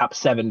lucky, 2 top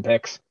 7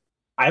 picks.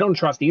 I don't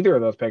trust either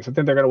of those picks. I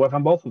think they're going to whiff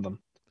on both of them.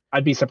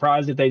 I'd be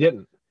surprised if they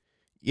didn't.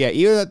 Yeah,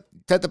 you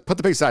have to put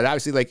the pick aside.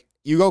 Obviously, like,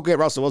 you go get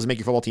Russell Wilson, make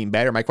your football team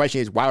better. My question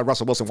is, why would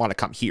Russell Wilson want to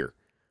come here?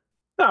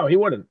 No, he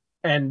wouldn't.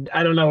 And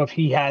I don't know if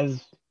he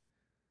has,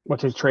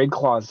 what's his trade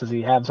clause? Does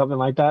he have something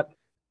like that?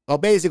 Well,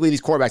 basically,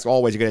 these quarterbacks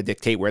always are going to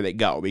dictate where they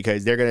go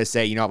because they're going to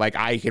say, like,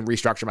 I can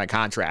restructure my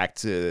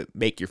contract to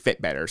make your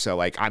fit better. So,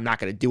 like, I'm not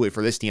going to do it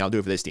for this team. I'll do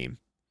it for this team.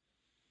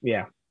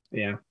 Yeah.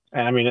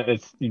 And I mean,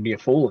 you'd be a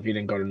fool if you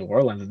didn't go to New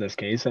Orleans in this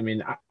case. I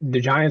mean, the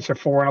Giants are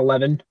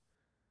 4-11.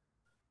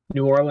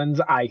 New Orleans,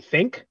 I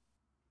think,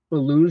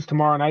 will lose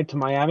tomorrow night to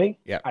Miami.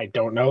 Yeah. I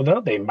don't know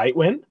though. They might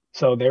win.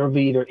 So they'll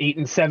be either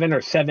 8-7 or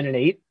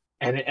 7-8,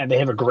 and they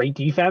have a great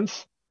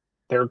defense.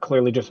 They're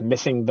clearly just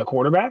missing the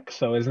quarterback.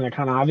 So isn't it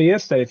kind of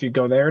obvious that if you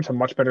go there, it's a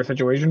much better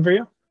situation for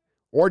you?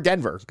 Or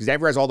Denver, because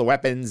Denver has all the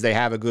weapons. They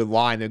have a good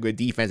line, a good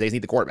defense. They just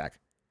need the quarterback.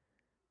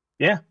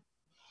 Yeah,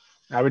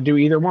 I would do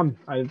either one.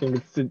 I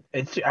think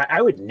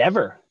I would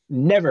never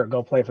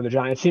go play for the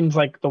Giants. It seems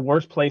like the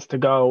worst place to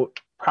go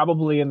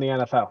probably in the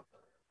NFL.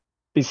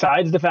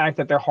 Besides the fact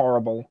that they're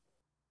horrible,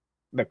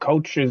 the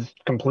coach is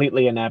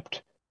completely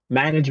inept,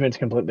 management's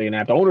completely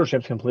inept,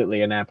 ownership's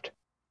completely inept.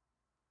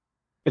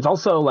 It's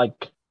also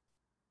like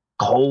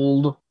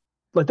cold.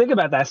 Like think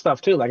about that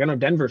stuff too. Like I know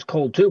Denver's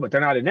cold too, but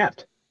they're not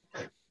inept.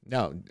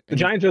 No. The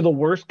Giants are the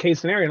worst case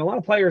scenario, and a lot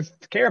of players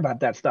care about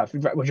that stuff.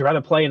 Would you rather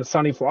play in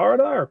sunny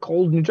Florida or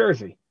cold New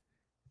Jersey?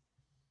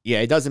 Yeah,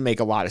 it doesn't make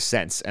a lot of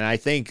sense. And I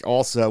think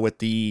also with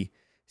the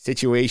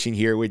situation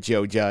here with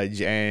Joe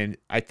Judge, and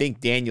I think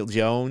Daniel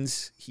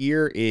Jones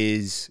here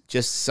is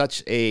just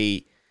such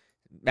a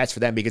mess for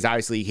them because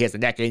obviously he has a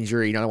neck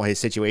injury. You don't know what his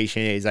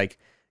situation is. Like,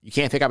 you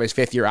can't pick up his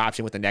fifth-year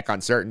option with the neck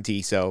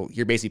uncertainty, so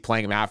you're basically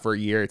playing him out for a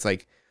year. It's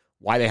like,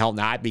 why the hell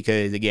not?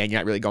 Because, again, you're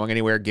not really going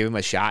anywhere. Give him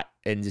a shot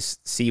and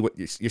just see what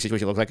your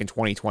situation looks like in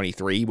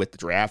 2023 with the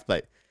draft.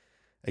 But,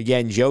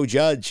 again, Joe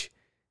Judge,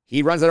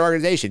 he runs that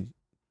organization.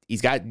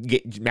 He's got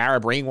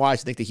Mara brainwashed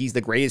to think that he's the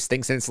greatest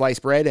thing since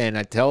sliced bread. And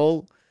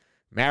until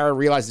Mara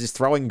realizes just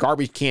throwing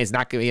garbage cans is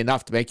not going to be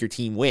enough to make your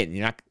team win,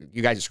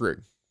 you guys are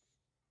screwed.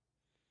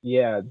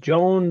 Yeah,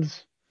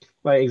 Jones,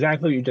 like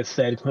exactly what you just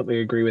said,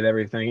 completely agree with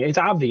everything. It's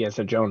obvious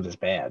that Jones is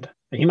bad.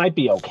 He might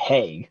be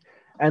okay.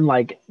 And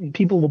like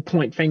people will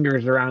point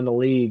fingers around the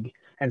league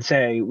and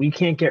say, we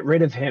can't get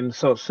rid of him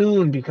so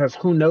soon because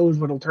who knows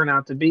what it'll turn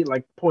out to be,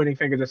 like pointing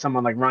fingers at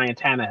someone like Ryan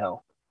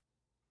Tannehill.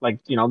 Like,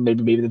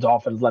 maybe the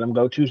Dolphins let him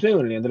go too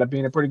soon and he ended up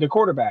being a pretty good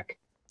quarterback.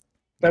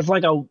 That's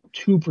like a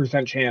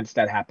 2% chance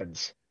that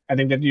happens. I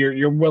think that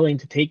you're willing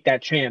to take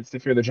that chance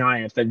if you're the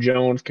Giants, that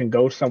Jones can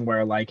go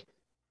somewhere like,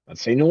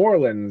 let's say New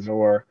Orleans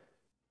or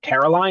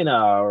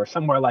Carolina or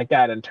somewhere like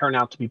that and turn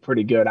out to be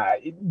pretty good.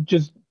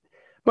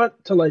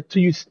 But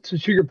to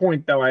your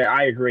point though,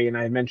 I agree, and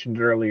I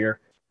mentioned earlier,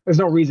 there's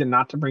no reason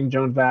not to bring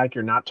Jones back.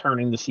 You're not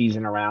turning the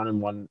season around in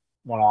one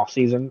off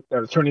season.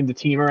 They're turning the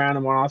team around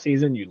in one off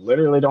season. You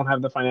literally don't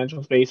have the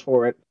financial space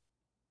for it,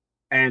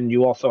 and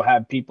you also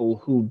have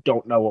people who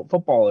don't know what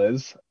football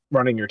is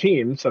running your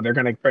team, so they're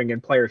going to bring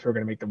in players who are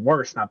going to make them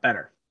worse, not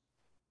better.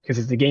 Because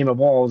it's the game of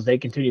balls, they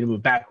continue to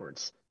move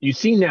backwards. You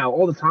see now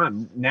all the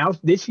time. Now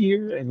this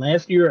year and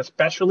last year,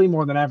 especially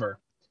more than ever.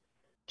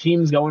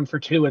 Teams going for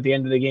 2 at the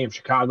end of the game.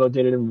 Chicago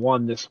did it in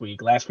 1 this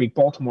week. Last week,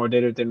 Baltimore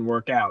did it. Didn't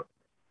work out.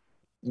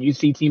 You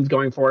see teams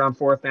going for it on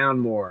 4th down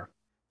more.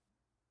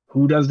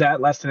 Who does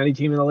that less than any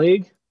team in the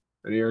league?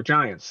 The New York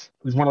Giants.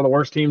 Who's one of the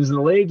worst teams in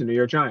the league? The New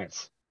York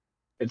Giants.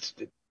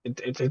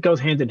 It goes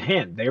hand in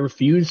hand. They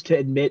refuse to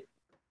admit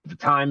the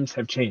times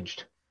have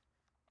changed.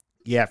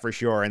 Yeah, for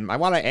sure. And I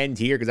want to end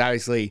here because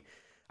obviously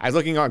I was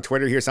looking on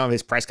Twitter here, some of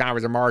his press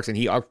conference remarks, and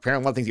he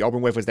apparently one of the things he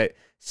opened with was that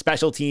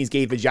special teams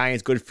gave the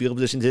Giants good field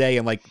position today.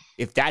 I'm like,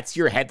 if that's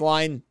your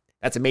headline,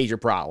 that's a major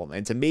problem.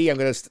 And to me, I'm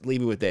going to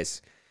leave it with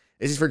this.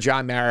 This is for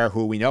John Mara,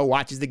 who we know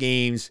watches the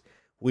games.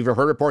 We've heard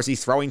reports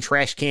he's throwing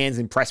trash cans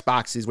in press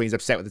boxes when he's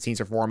upset with the team's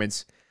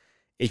performance.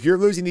 If you're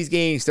losing these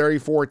games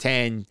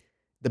 34-10,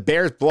 the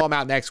Bears blow them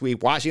out next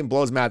week, Washington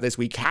blows them out this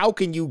week, how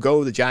can you go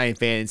to the Giant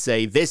fan and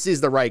say, this is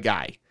the right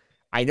guy?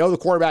 I know the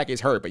quarterback is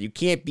hurt, but you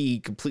can't be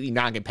completely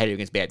non-competitive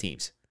against bad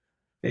teams.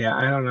 Yeah,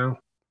 I don't know.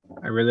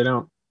 I really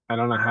don't. I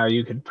don't know how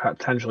you could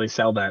potentially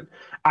sell that.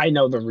 I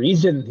know the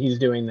reason he's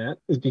doing that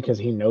is because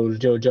he knows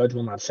Joe Judge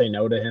will not say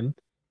no to him.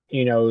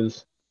 He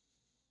knows,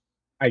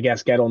 I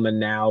guess, Gettleman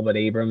now, but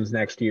Abrams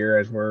next year,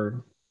 as we're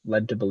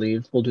led to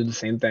believe, will do the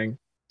same thing.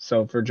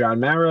 So for John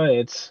Mara,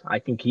 it's I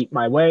can keep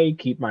my way,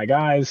 keep my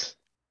guys,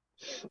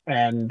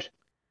 and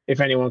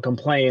if anyone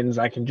complains,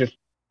 I can just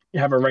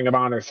have a Ring of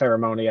Honor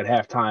ceremony at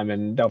halftime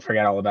and they'll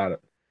forget all about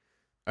it.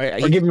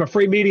 Or give him a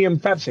free medium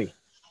Pepsi.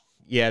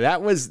 Yeah,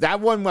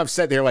 that one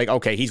upset. They're like,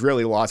 okay, he's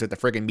really lost with the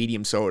friggin'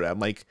 medium soda. I'm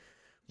like,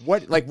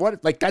 what?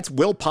 That's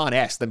Will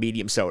Pon-esque, the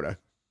medium soda.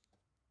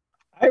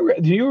 I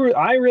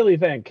really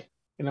think,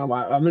 I'm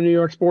a New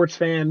York sports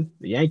fan,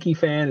 a Yankee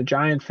fan, a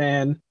Giant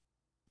fan.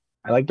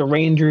 I like the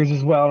Rangers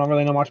as well. I don't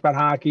really know much about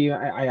hockey.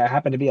 I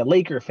happen to be a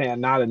Laker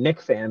fan, not a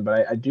Knicks fan,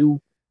 but I do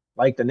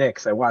like the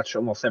Knicks. I watch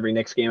almost every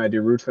Knicks game. I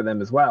do root for them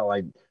as well.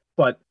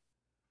 But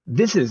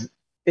this is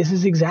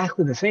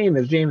exactly the same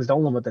as James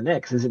Dolan with the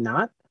Knicks, is it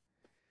not?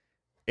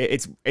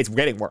 It's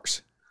getting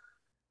worse.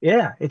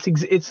 Yeah, it's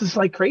just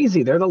like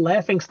crazy. They're the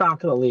laughing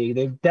stock of the league.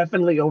 They've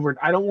definitely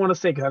I don't want to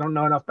say, because I don't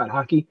know enough about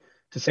hockey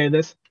to say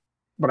this,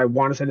 but I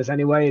want to say this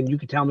anyway, and you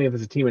can tell me if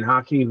it's a team in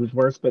hockey who's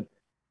worse, but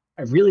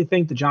I really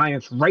think the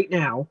Giants right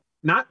now,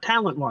 not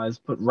talent-wise,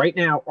 but right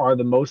now are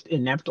the most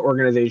inept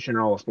organization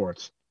in all of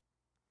sports.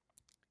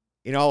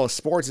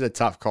 Sports is a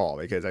tough call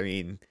because,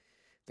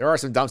 There are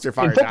some dumpster In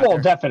fires football, out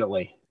there.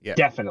 definitely. Yeah.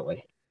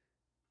 Definitely.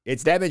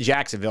 It's them and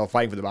Jacksonville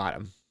fighting for the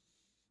bottom.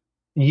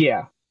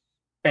 Yeah.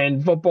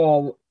 And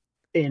football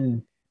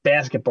in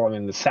basketball, I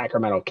mean, the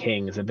Sacramento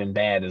Kings have been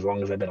bad as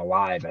long as they've been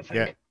alive, I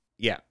think.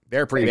 Yeah,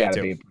 they're pretty They bad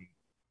gotta too. be.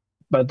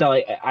 But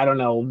I don't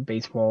know,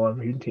 baseball, a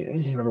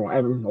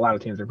lot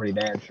of teams are pretty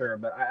bad, sure.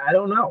 But I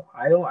don't know.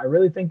 I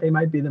really think they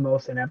might be the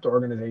most inept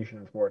organization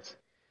in sports.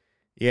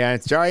 Yeah,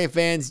 it's Giant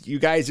fans, you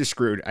guys are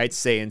screwed. I'd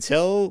say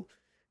until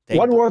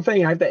One more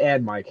thing I have to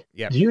add, Mike.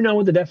 Yeah. Do you know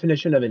what the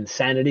definition of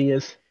insanity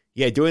is?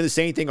 Yeah, doing the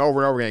same thing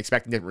over and over again,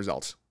 expecting different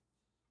results.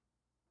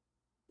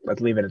 Let's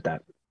leave it at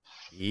that.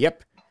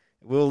 Yep.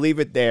 We'll leave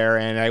it there,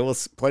 and I will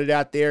put it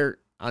out there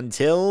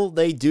until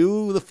they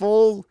do the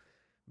full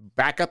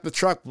back up the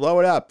truck, blow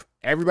it up.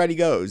 Everybody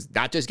goes,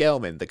 not just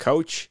Gettleman, the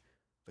coach,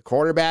 the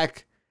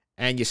quarterback,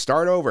 and you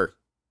start over.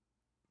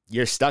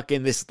 You're stuck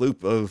in this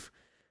loop of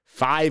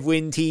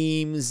 5-win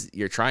teams.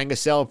 You're trying to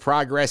sell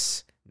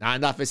progress. Not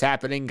enough is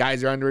happening.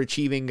 Guys are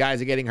underachieving.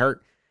 Guys are getting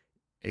hurt.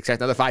 Except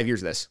another 5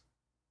 years of this.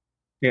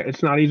 Yeah,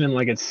 it's not even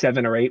like it's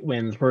 7 or 8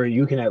 wins where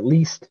you can at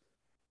least,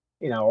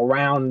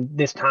 around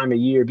this time of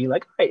year be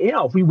like, hey,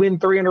 if we win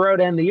 3 in a row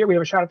to end the year, we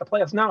have a shot at the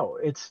playoffs. No,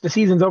 it's the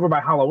season's over by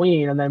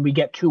Halloween, and then we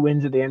get 2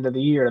 wins at the end of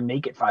the year to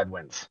make it 5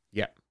 wins.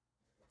 Yeah.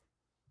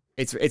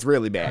 It's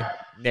really bad.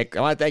 Nick,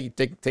 I want to thank you.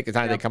 Take the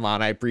time to come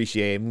on. I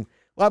appreciate it.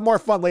 We'll have more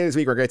fun later this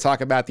week. We're going to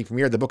talk about the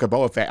premiere of the Book of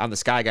Boba Fett on the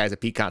Sky Guys at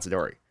Pete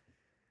Considori.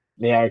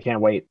 Yeah, I can't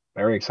wait.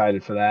 Very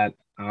excited for that.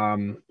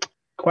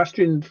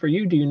 Question for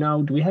you.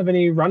 Do we have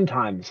any run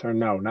times or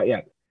no, not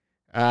yet?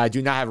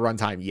 Do not have a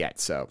runtime yet,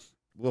 so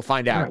we'll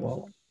find All out. right,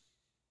 well,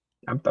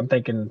 I'm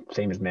thinking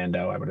same as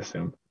Mando, I would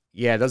assume.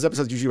 Yeah, those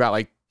episodes usually about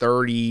like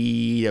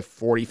 30 to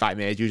 45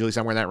 minutes, usually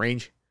somewhere in that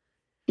range.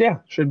 Yeah,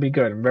 should be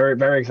good. I'm very,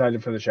 very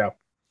excited for the show.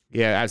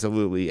 Yeah,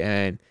 absolutely.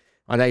 And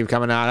I thank you for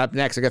coming on. Up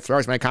next, I'm going to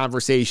start my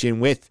conversation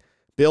with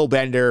Bill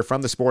Bender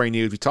from the Sporting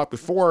News. We talked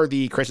before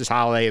the Christmas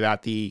holiday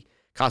about the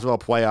college football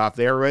playoff.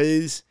 There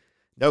was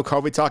no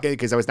COVID talking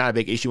because that was not a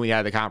big issue when you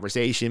had the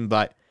conversation,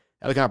 but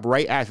that will come up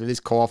right after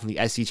this call from the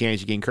SC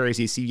Championship game,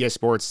 courtesy of CBS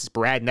Sports,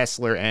 Brad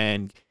Nessler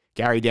and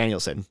Gary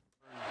Danielson.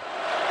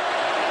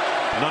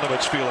 None of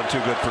it's feeling too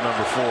good for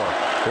number 4.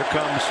 Here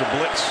comes the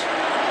blitz.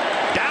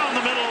 Down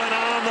the middle and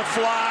on the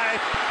fly.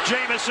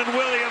 Jamison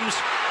Williams,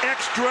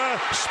 extra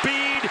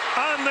speed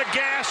on the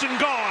gas and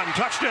gone.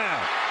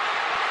 Touchdown.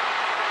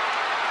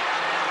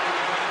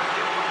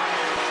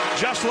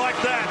 Just like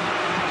that.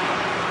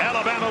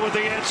 Alabama with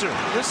the answer.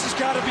 This has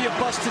got to be a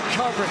busted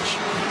coverage.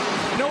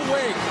 No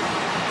way.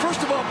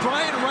 First of all,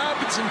 Brian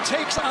Robinson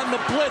takes on the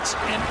blitz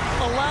and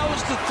allows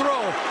the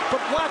throw.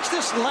 But watch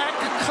this lack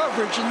of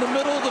coverage in the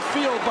middle of the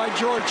field by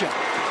Georgia.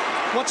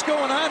 What's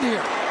going on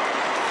here?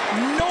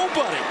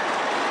 Nobody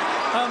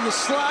on the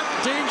slot,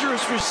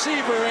 dangerous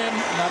receiver, and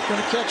not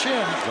going to catch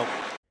him. Nope.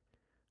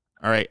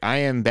 All right, I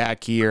am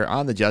back here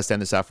on the Just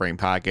End the Suffering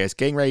podcast,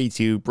 getting ready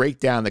to break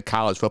down the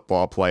college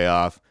football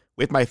playoff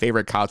with my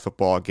favorite college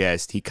football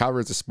guest. He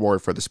covers the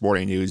sport for the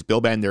Sporting News.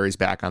 Bill Bender is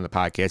back on the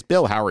podcast.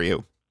 Bill, how are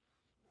you?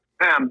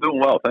 I'm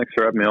doing well. Thanks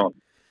for having me on.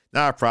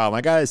 Not a problem.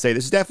 I got to say,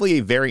 this is definitely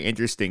a very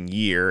interesting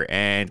year,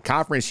 and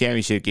conference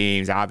championship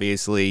games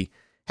obviously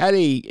had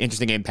a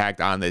interesting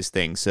impact on this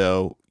thing.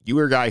 So you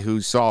were a guy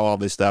who saw all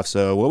this stuff.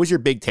 So what was your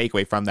big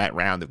takeaway from that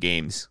round of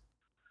games?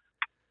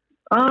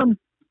 It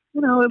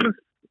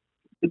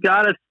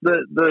got us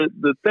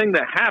the thing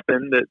that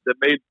happened that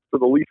made for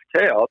the least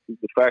chaos is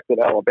the fact that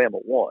Alabama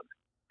won.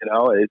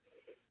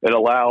 It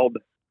allowed the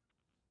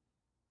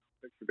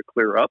picture to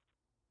clear up,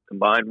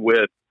 combined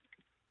with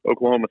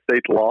Oklahoma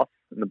State's loss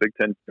in the Big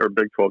 10 or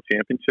Big 12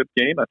 championship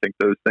game. I think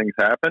those things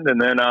happened, and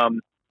then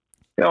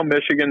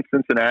Michigan,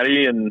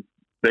 Cincinnati, and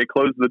they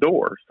closed the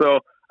door. So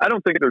I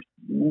don't think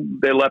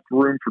they left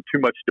room for too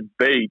much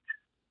debate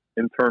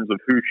in terms of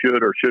who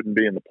should or shouldn't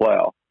be in the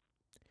playoff.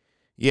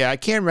 Yeah, I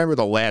can't remember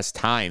the last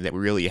time that we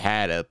really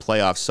had a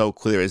playoff so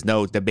clear. There's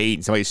no debate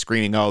and somebody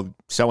screaming, oh,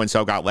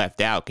 so-and-so got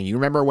left out. Can you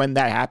remember when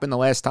that happened the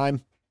last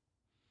time?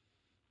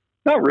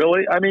 Not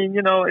really. I mean,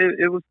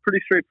 it was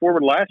pretty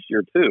straightforward last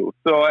year, too.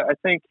 So I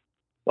think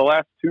the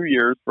last 2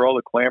 years, for all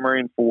the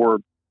clamoring for,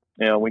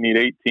 we need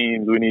 8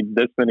 teams, we need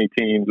this many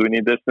teams, we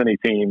need this many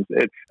teams,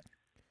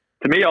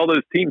 to me, all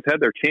those teams had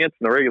their chance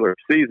in the regular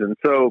season.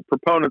 So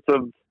proponents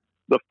of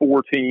the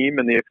 4-team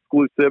and the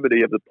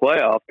exclusivity of the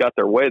playoff got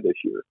their way this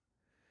year.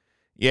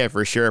 Yeah,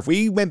 for sure. If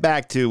we went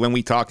back to when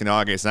we talked in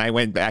August, and I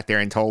went back there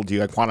and told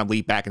you, I quantum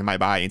leap back into my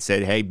body and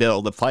said, hey,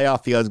 Bill, the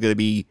playoff field is going to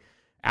be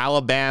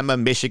Alabama,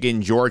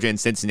 Michigan, Georgia, and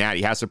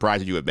Cincinnati. How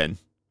surprised would you have been?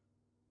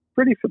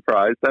 Pretty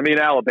surprised. I mean,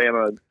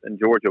 Alabama and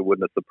Georgia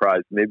wouldn't have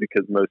surprised me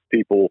because most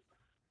people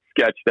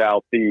sketched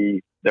out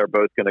they're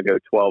both going to go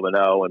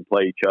 12-0 and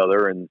play each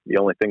other, and the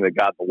only thing that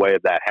got in the way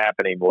of that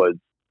happening was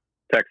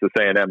Texas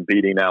A&M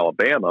beating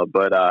Alabama.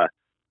 But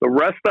the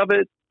rest of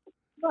it,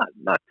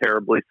 not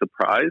terribly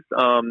surprised.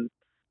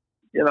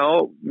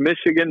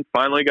 Michigan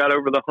finally got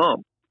over the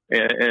hump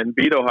and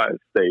beat Ohio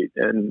State.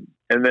 And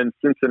then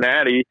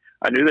Cincinnati,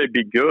 I knew they'd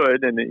be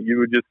good, and you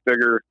would just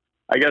figure,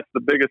 I guess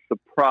the biggest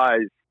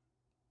surprise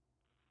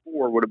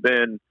before would have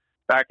been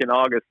back in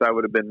August. I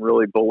would have been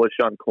really bullish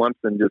on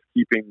Clemson just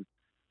keeping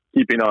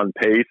on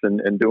pace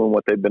and doing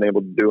what they've been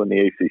able to do in the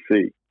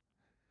ACC.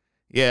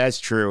 Yeah, that's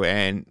true.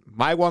 And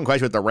my one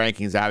question with the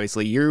rankings,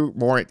 obviously, you're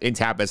more in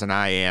Tapas than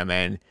I am.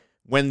 And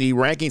when the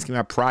rankings came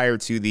out prior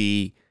to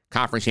the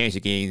conference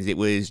championship games, it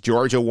was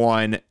Georgia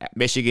 1,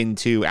 Michigan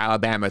 2,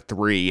 Alabama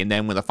 3. And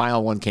then when the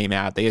final one came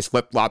out, they just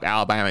flip-flopped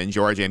Alabama and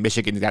Georgia, and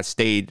Michigan got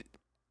stayed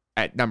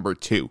at number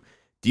 2.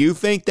 Do you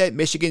think that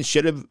Michigan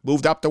should have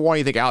moved up to 1? Or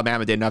you think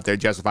Alabama did enough there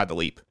to justify the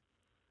leap?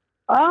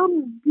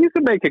 You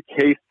can make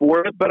a case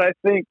for it, but I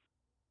think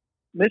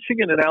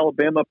Michigan and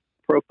Alabama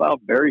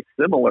profiled very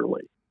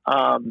similarly.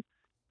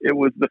 It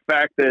was the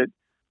fact that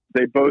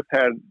they both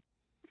had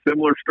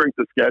similar strength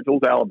of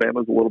schedules.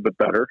 Alabama's a little bit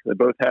better. They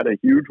both had a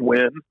huge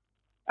win.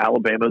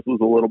 Alabama's was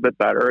a little bit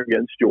better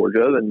against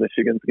Georgia than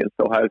Michigan's against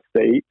Ohio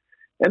State.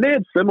 And they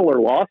had similar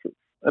losses.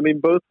 I mean,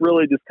 both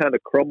really just kind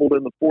of crumbled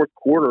in the fourth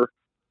quarter,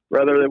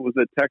 whether it was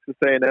at Texas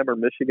A&M or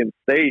Michigan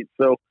State.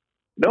 So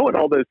knowing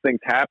all those things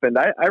happened,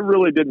 I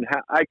really didn't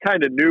I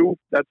kind of knew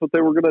that's what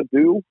they were going to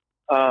do.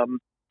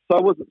 So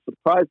I wasn't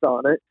surprised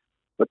on it.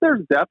 But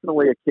there's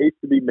definitely a case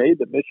to be made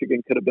that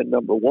Michigan could have been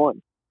number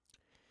 1.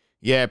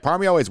 Yeah, part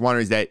of me always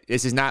wonders that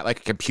this is not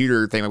like a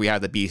computer thing that we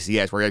have at the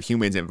BCS where we have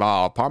humans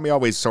involved. Part of me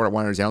always sort of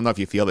wonders, I don't know if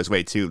you feel this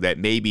way too, that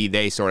maybe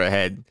they sort of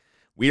had,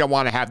 we don't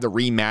want to have the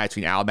rematch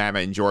between Alabama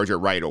and Georgia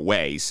right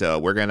away. So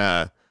we're going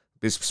to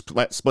just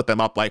split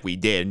them up like we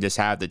did and just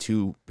have the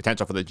two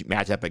potential for the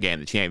matchup again,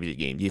 the championship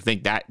game. Do you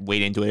think that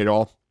weighed into it at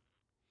all?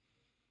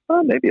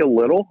 Maybe a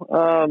little.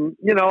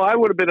 I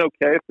would have been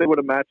okay if they would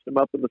have matched them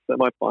up in the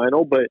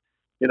semifinal, but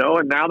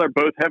and now they're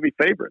both heavy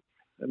favorites.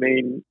 I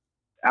mean,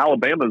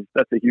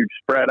 that's a huge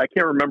spread. I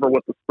can't remember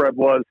what the spread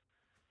was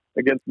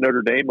against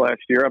Notre Dame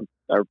last year.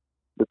 I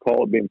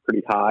recall it being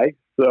pretty high.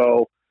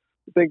 So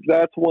I think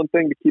that's one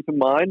thing to keep in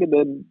mind. And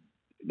then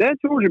that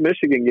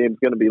Georgia-Michigan game is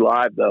going to be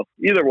live, though.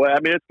 Either way, I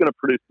mean, it's going to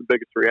produce the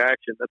biggest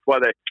reaction. That's why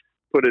they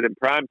put it in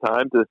prime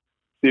time, to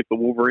see if the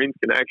Wolverines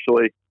can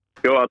actually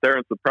go out there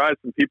and surprise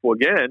some people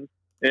again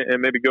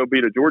and maybe go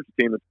beat a Georgia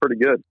team that's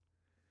pretty good.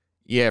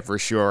 Yeah, for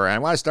sure. And I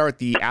want to start with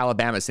the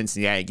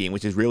Alabama-Cincinnati game,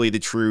 which is really the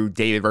true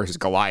David versus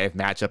Goliath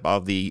matchup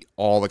of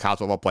all the college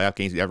football playoff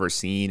games we've ever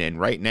seen. And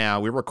right now,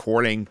 we're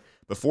recording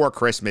before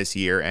Christmas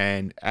here,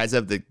 and as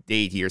of the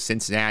date here,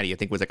 Cincinnati, I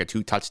think, was like a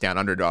 2-touchdown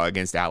underdog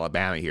against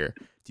Alabama here.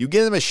 Do you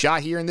give them a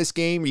shot here in this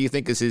game, or do you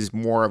think this is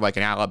more of like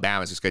an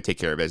Alabama's just going to take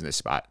care of business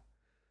spot?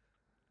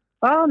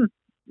 I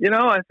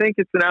think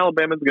it's an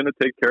Alabama's going to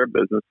take care of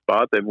business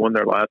spot. They've won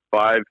their last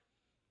 5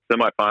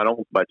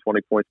 semifinals by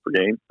 20 points per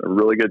game. A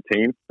really good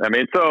team. I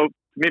mean, so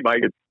to me, Mike,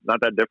 it's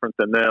not that different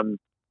than them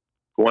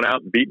going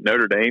out and beating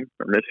Notre Dame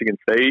or Michigan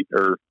State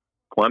or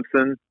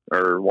Clemson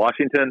or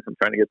Washington. I'm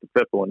trying to get the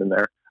fifth one in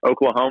there.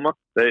 Oklahoma,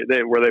 where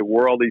they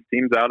wore all these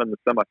teams out in the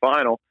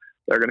semifinal.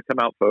 They're going to come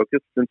out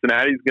focused.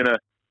 Cincinnati's going to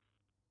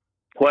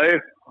play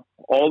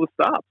all the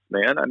stops,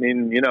 man. I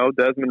mean,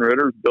 Desmond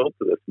Ritter's built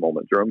to this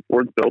moment. Jerome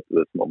Ford's built to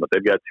this moment.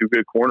 They've got 2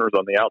 good corners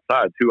on the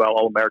outside, 2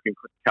 All-American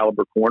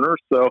caliber corners.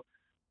 So,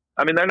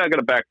 I mean, they're not going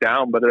to back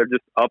down, but they're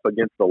just up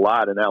against a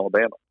lot in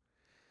Alabama.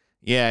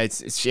 Yeah,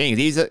 it's a shame.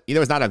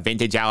 It's not a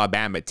vintage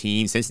Alabama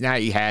team.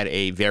 Cincinnati had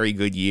a very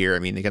good year. I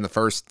mean, they're the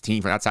first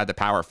team from outside the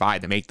Power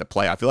 5 to make the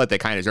play. I feel like they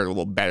kind of deserve a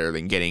little better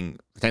than getting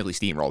potentially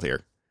steamrolled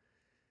here.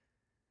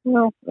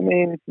 Well, I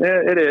mean,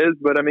 it is,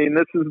 but I mean,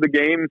 this is the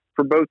game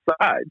for both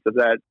sides of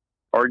that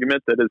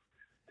argument that has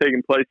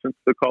taken place since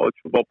the college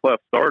football playoff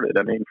started.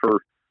 I mean, for a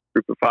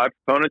group of 5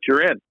 opponents,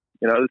 you're in.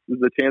 This is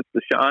the chance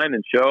to shine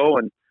and show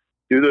and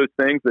do those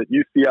things that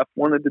UCF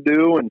wanted to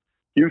do and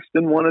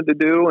Houston wanted to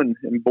do and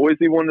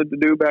Boise wanted to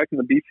do back in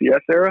the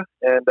BCS era.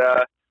 And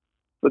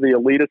for the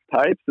elitist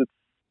types, it's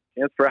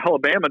a chance for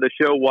Alabama to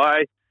show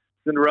why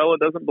Cinderella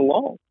doesn't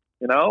belong,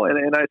 and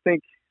I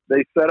think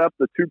they set up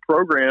the 2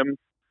 programs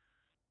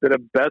that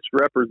have best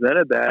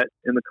represented that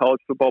in the college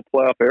football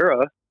playoff era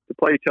to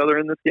play each other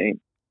in this game.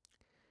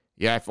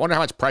 Yeah, I wonder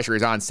how much pressure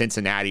is on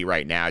Cincinnati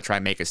right now to try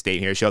and make a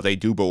statement here, show they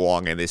do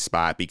belong in this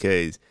spot,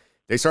 because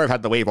they sort of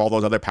have to wave all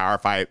those other Power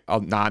 5,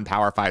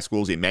 non-Power 5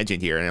 schools you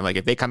mentioned here. And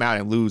if they come out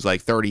and lose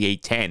like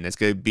 38-10, that's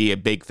going to be a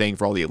big thing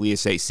for all the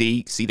elitists to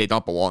say, see, they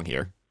don't belong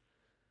here.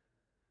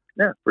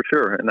 Yeah, for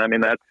sure. And I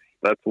mean,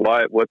 that's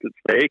why what's at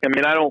stake. I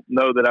mean, I don't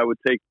know that I would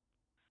take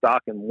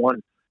stock in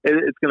one.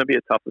 It's going to be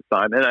a tough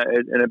assignment,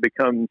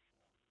 and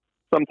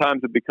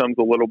sometimes it becomes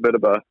a little bit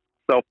of a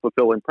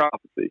self-fulfilling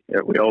prophecy.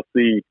 We all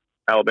see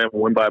Alabama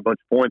win by a bunch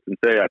of points and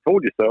say, I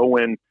told you so,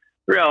 when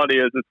the reality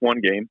is it's one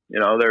game.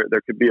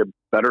 There could be a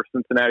better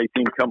Cincinnati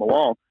team come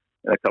along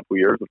in a couple of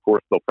years. Of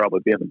course, they'll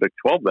probably be in the Big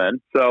 12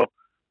 then. So,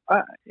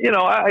 I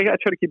try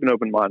to keep an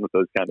open mind with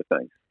those kind of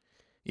things.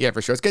 Yeah,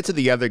 for sure. Let's get to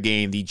the other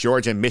game, the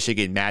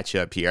Georgia-Michigan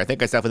matchup here. I think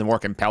that's definitely the more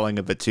compelling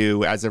of the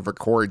two. As of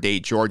record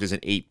date, Georgia's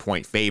an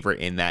 8-point favorite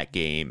in that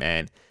game.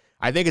 And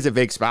I think it's a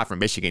big spot for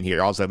Michigan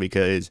here also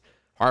because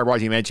Harbaugh,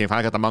 as you mentioned,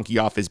 finally got the monkey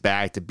off his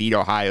back to beat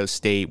Ohio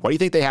State. What do you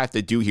think they have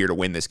to do here to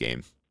win this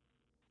game?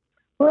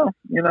 Well,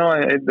 they're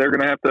going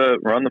to have to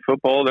run the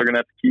football. They're going to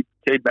have to keep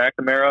Cade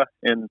McNamara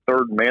in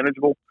third and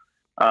manageable.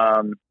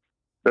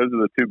 Those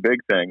are the two big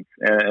things,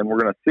 and we're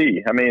going to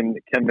see. I mean,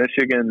 can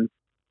Michigan's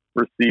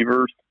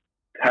receivers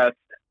test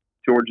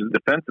Georgia's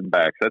defensive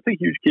backs? That's a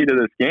huge key to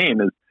this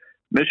game. Is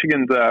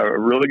Michigan's a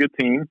really good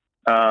team.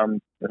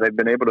 They've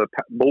been able to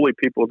bully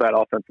people with that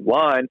offensive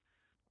line.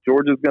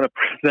 Georgia's going to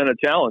present a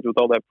challenge with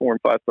all that 4-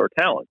 and 5-star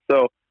talent.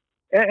 So,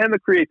 and the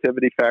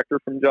creativity factor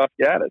from Josh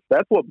Gaddis.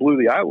 That's what blew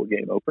the Iowa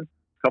game open.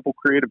 A couple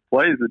creative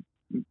plays that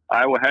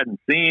Iowa hadn't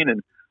seen,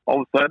 and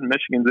all of a sudden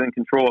Michigan's in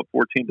control at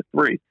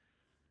 14-3.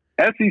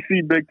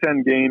 SEC Big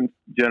Ten games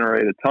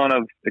generate a ton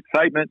of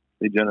excitement.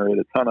 They generate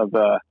a ton of,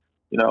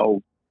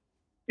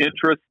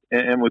 interest,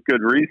 and with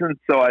good reason.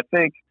 So I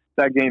think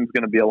that game's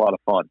going to be a lot of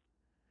fun.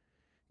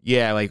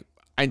 Yeah, like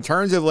in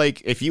terms of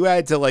like if you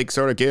had to like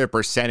sort of give a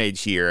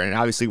percentage here, and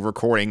obviously we're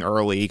recording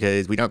early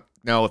because we don't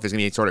know if there's going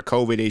to be any sort of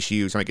COVID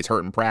issues, something gets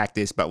hurt in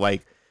practice, but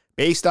like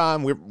based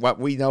on what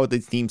we know of the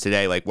team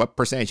today, like what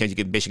percentage chance you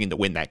give Michigan to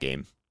win that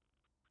game?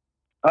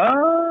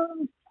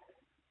 Well,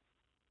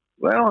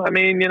 I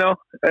mean, I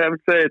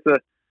would say it's a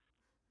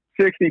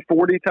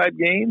 60-40 type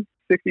game,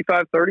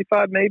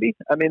 65-35 maybe.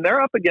 I mean,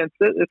 they're up against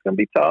it. It's going to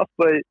be tough,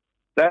 but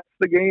that's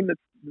the game that's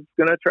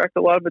going to attract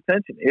a lot of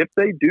attention. If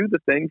they do the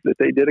things that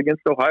they did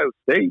against Ohio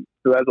State,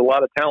 who has a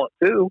lot of talent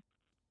too,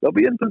 they'll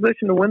be in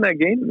position to win that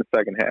game in the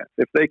second half.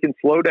 If they can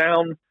slow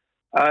down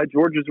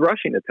Georgia's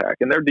rushing attack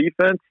and their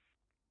defense,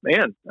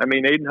 man, I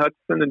mean, Aiden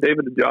Hutchinson and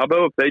David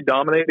Ojabo, if they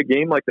dominate a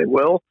game like they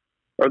will,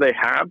 or they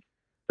have,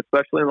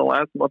 especially in the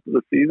last month of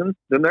the season,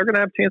 then they're going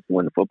to have a chance to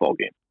win the football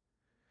game.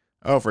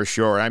 Oh, for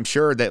sure. I'm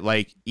sure that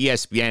like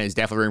ESPN is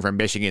definitely rooting for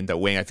Michigan to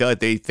win. I feel like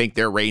they think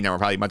their rating number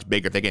probably much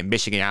bigger if they get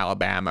Michigan,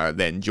 Alabama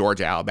than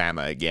Georgia,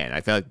 Alabama again. I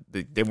feel like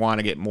they want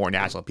to get more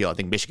national appeal. I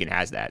think Michigan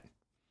has that.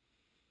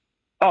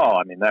 Oh,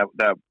 I mean, that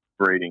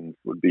ratings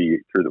would be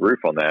through the roof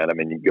on that. I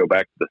mean, you go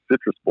back to the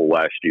Citrus Bowl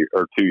last year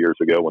or 2 years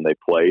ago when they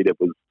played, it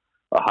was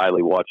a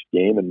highly watched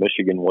game, and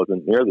Michigan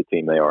wasn't near the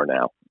team they are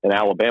now. And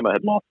Alabama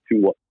had lost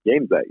 2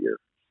 games that year.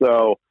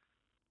 So,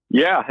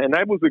 yeah, and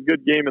that was a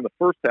good game in the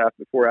first half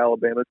before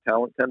Alabama's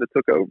talent kind of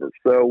took over.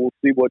 So we'll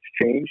see what's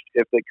changed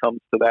if it comes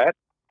to that.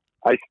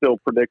 I still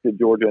predicted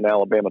Georgia and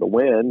Alabama to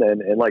win.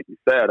 And like you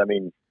said, I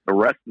mean, the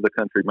rest of the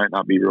country might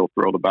not be real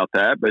thrilled about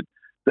that, but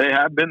they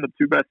have been the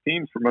 2 best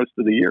teams for most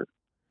of the year.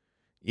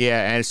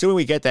 Yeah, and assuming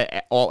we get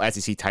that all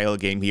SEC title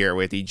game here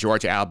with the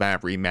Georgia-Alabama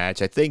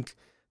rematch, I think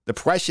the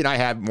question I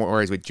have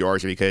more is with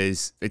Georgia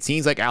because it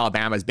seems like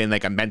Alabama's been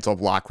like a mental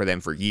block for them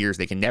for years.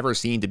 They can never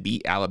seem to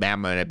beat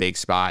Alabama in a big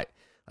spot.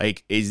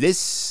 Like, is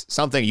this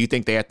something you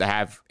think they have to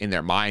have in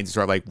their minds?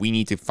 Sort of like, we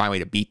need to find a way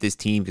to beat this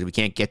team because we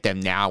can't get them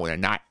now when they're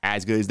not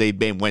as good as they've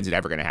been. When's it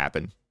ever going to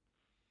happen?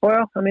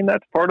 Well, I mean,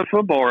 that's part of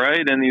football,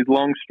 right? And these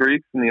long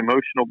streaks and the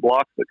emotional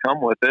blocks that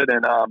come with it.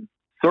 And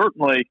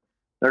certainly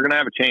they're going to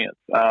have a chance.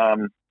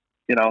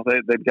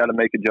 They've got to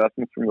make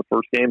adjustments from the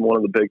first game. One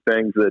of the big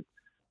things that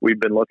we've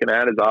been looking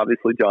at is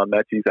obviously John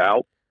Mechie's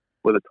out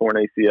with a torn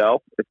ACL.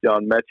 If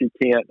John Mechie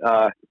can't,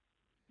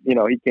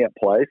 he can't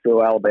play,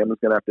 so Alabama's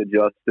going to have to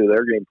adjust to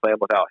their game plan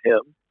without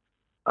him.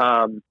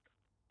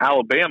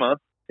 Alabama,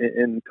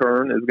 in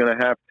turn, is going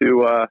to have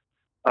to,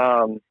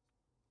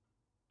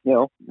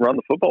 run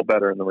the football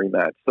better in the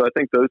rematch. So I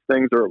think those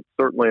things are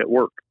certainly at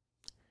work.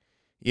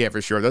 Yeah,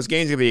 for sure. Those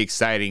games are going to be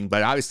exciting,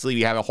 but obviously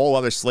we have a whole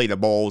other slate of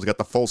bowls. We got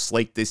the full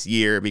slate this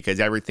year because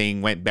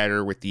everything went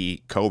better with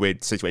the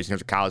COVID situation in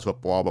terms of college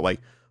football. But, like,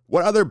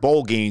 what other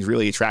bowl games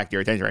really attract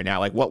your attention right now?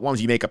 Like, what ones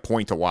do you make a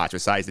point to watch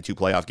besides the 2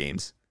 playoff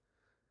games?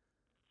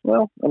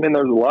 Well, I mean,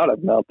 there's a lot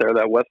of them out there.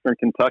 That Western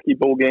Kentucky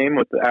bowl game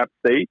with the App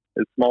State,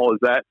 as small as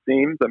that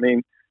seems. I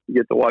mean, you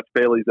get to watch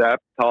Bailey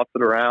Zapp toss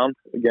it around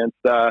against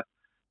that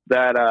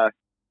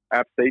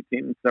App State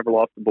team that's never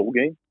lost a bowl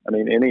game. I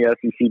mean, any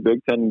SEC Big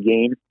Ten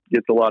game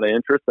gets a lot of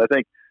interest. I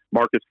think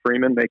Marcus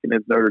Freeman making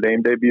his Notre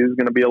Dame debut is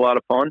going to be a lot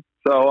of fun.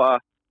 So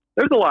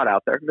there's a lot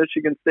out there.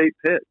 Michigan State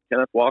Pitt,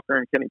 Kenneth Walker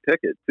and Kenny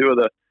Pickett, 2 of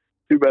the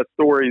 2 best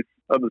stories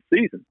of the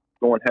season,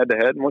 going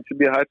head-to-head in what should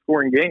be a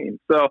high-scoring game.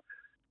 So,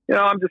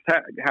 I'm just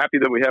happy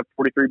that we have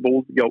 43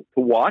 bowls to go to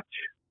watch,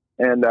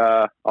 and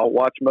I'll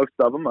watch most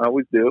of them. I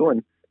always do,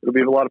 and it'll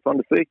be a lot of fun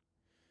to see.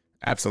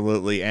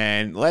 Absolutely.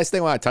 And last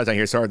thing I want to touch on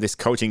here, sort of this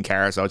coaching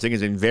carousel, I think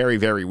has been very,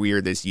 very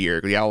weird this year.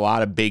 We had a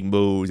lot of big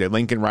moves. We had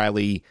Lincoln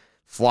Riley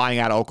flying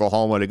out of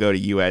Oklahoma to go to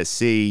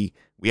USC.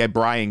 We had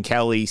Brian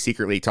Kelly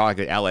secretly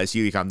talking to LSU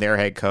to become their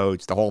head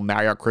coach. The whole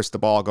Mario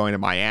Cristobal going to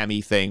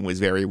Miami thing was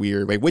very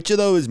weird. Like, which of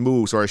those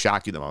moves sort of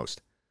shocked you the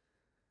most?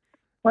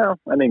 Well,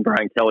 I mean,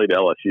 Brian Kelly to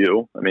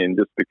LSU. I mean,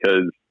 just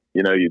because,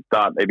 you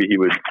thought maybe he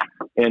would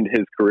end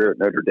his career at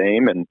Notre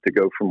Dame and to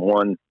go from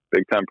one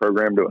big-time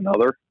program to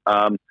another.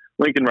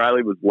 Lincoln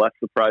Riley was less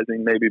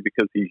surprising maybe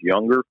because he's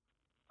younger.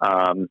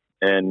 And,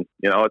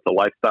 it's a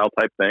lifestyle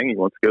type thing. He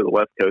wants to go to the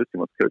West Coast. He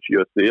wants to coach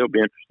USC. It'll be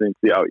interesting to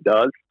see how he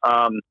does.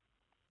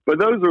 But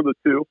those are the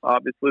 2,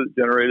 obviously, that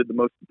generated the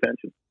most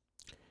attention.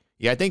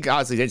 Yeah, I think,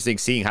 honestly, it's interesting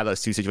seeing how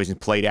those 2 situations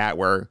played out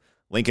where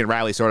Lincoln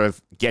Riley sort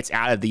of gets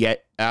out of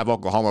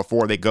Oklahoma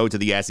before they go to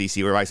the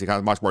SEC, where it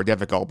becomes much more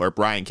difficult. But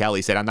Brian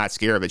Kelly said, I'm not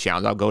scared of the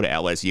challenge. I'll go to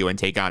LSU and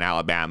take on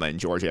Alabama and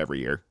Georgia every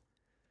year.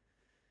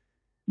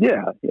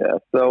 Yeah.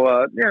 So,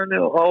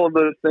 all of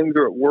those things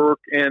are at work.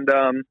 And,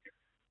 I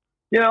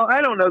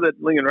don't know that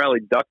Lincoln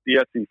Riley ducked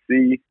the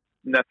SEC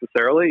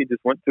necessarily. He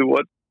just went to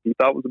what he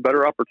thought was a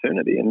better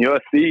opportunity. And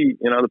USC,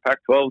 the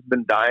Pac-12 has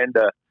been dying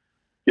to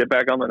get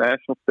back on the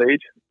national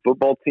stage.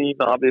 Football team,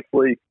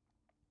 obviously,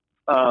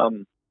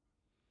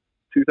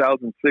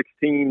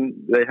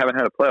 2016, they haven't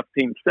had a playoff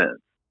team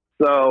since.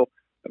 So,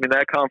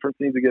 that conference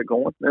needs to get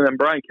going. And then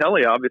Brian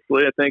Kelly,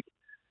 obviously, I think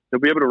he'll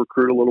be able to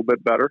recruit a little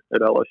bit better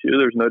at LSU.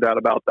 There's no doubt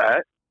about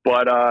that.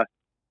 But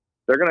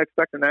they're going to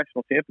expect a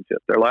national championship.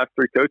 Their last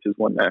 3 coaches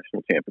won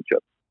national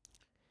championships.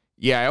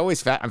 Yeah, I'm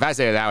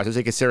fascinated with that,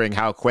 especially considering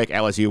how quick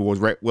LSU was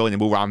willing to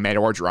move on Matt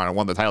Orgeron and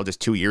won the title just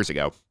 2 years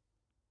ago.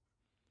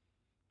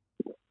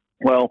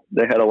 Well,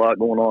 they had a lot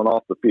going on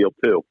off the field,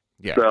 too.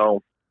 Yeah.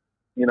 So,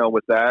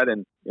 with that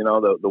and,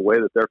 the way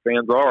that their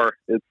fans are,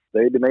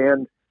 they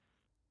demand,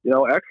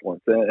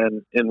 excellence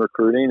and in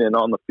recruiting and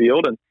on the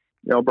field. And,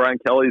 Brian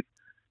Kelly's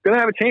going to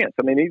have a chance.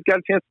 He's got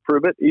a chance to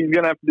prove it. He's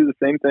going to have to do the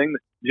same thing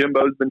that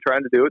Jimbo's been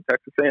trying to do at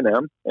Texas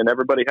A&M, and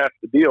everybody has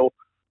to deal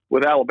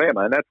with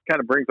Alabama. And that kind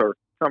of brings our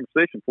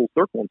conversation full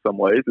circle in some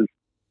ways, is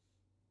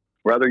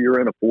whether you're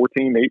in a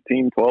 14,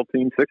 18,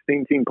 12-team,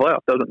 16-team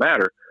playoff, doesn't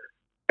matter.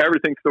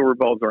 Everything still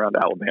revolves around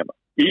Alabama.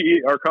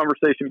 Our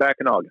conversation back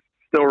in August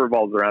still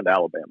revolves around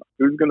Alabama.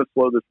 Who's going to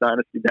slow this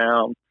dynasty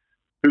down?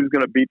 Who's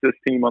going to beat this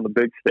team on the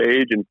big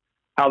stage? And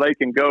how they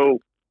can go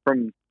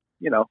from,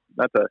 not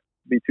to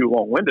be too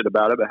long-winded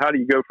about it, but how do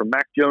you go from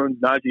Mac Jones,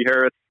 Najee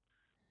Harris,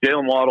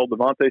 Jalen Waddle,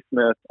 Devontae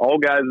Smith, all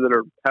guys that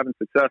are having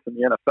success in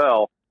the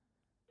NFL,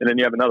 and then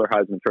you have another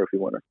Heisman Trophy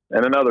winner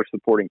and another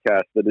supporting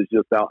cast that is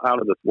just out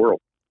of this world.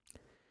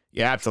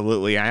 Yeah,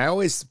 absolutely. I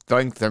always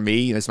think, for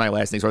me, this is my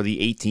last thing, sort of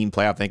the 18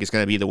 playoff thing is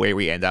going to be the way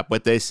we end up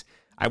with this.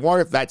 I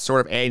wonder if that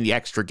sort of adding the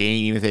extra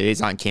game, even if it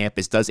is on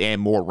campus, does add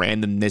more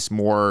randomness,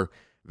 more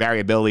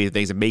variability to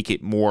things, and make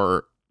it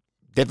more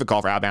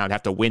difficult for Alabama to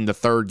have to win the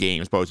 3rd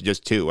game as opposed to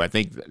just 2. I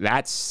think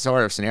that's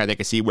sort of scenario they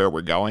can see where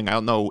we're going. I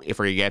don't know if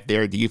we're going to get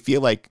there. Do you feel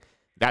like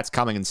that's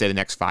coming in, say, the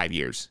next 5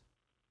 years?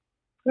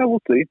 Yeah,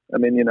 we'll see.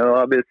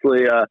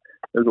 Obviously,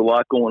 there's a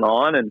lot going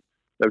on, and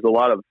there's a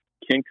lot of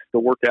kinks to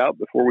work out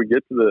before we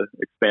get to the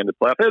expanded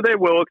playoff. They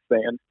will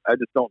expand. I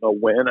just don't know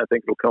when. I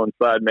think it'll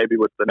coincide maybe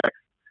with the next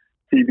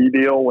TV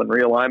deal when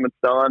realignment's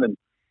done, and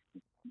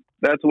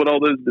that's what all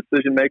those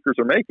decision makers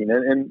are making.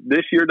 And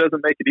this year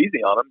doesn't make it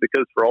easy on them,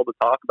 because for all the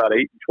talk about 8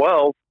 and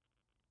 12,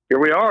 here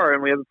we are,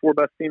 and we have the 4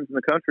 best teams in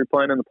the country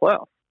playing in the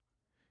playoffs.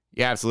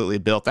 Yeah, absolutely,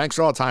 Bill. Thanks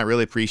for all the time.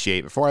 Really appreciate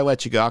it. Before I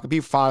let you go, how can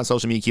people follow on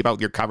social media, keep up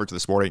with your coverage of the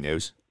sporting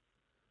news?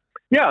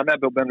 Yeah, I'm at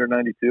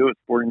BillBender92 at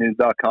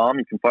sportingnews.com.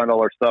 You can find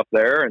all our stuff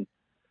there. And,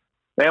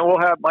 man, we'll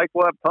have a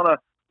ton of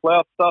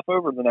playoff stuff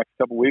over the next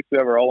couple of weeks. We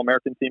have our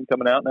All-American team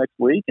coming out next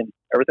week and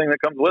everything that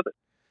comes with it.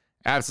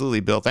 Absolutely,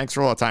 Bill. Thanks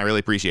for all the time. Really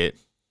appreciate it.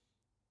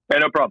 Hey,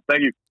 no problem.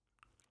 Thank you.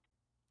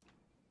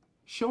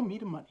 Show me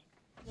the money.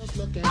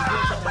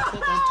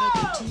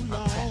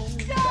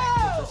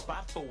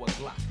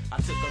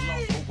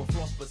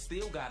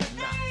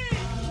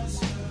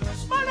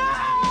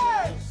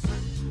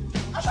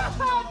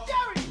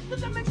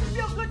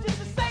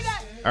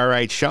 All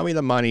right, show me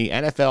the money.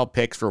 NFL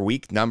picks for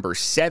week number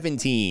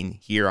 17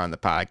 here on the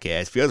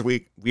podcast. Feels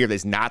weird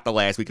it's not the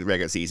last week of the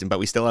regular season, but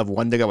we still have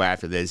one to go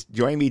after this.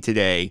 Joining me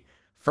today,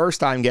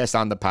 first-time guest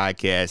on the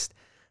podcast,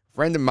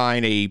 friend of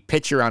mine, a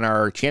pitcher on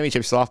our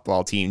championship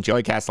softball team,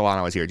 Joey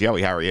Castellano, is here.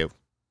 Joey, how are you?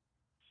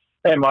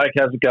 Hey, Mike.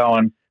 How's it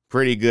going?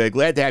 Pretty good.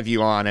 Glad to have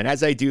you on. And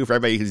as I do for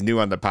everybody who's new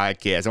on the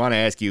podcast, I want to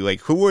ask you,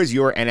 who was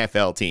your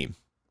NFL team?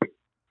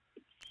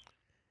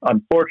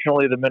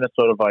 Unfortunately, the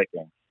Minnesota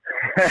Vikings.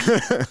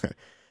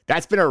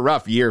 That's been a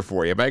rough year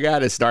for you, but I got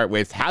to start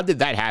with, how did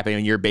that happen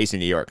when you're based in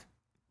New York?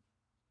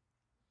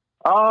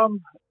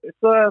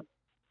 So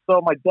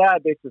my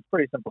dad, basically, it's a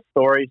pretty simple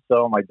story.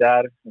 So my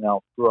dad,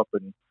 grew up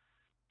in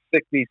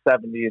 60s,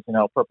 70s,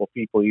 purple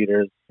people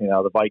eaters,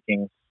 the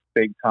Vikings,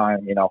 big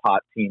time,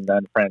 hot team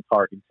then, Frank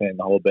Tarkenton,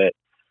 the whole bit.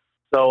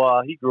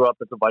 So he grew up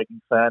as a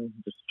Vikings fan,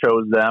 just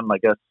chose them. I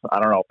guess, I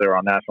don't know if they were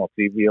on national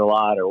TV a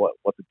lot or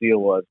what the deal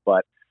was,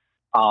 but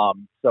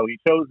so he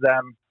chose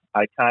them.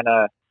 I kind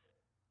of,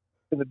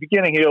 in the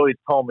beginning, he always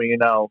told me,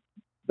 don't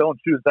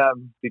choose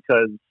them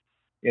because,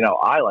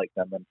 I like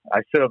them. And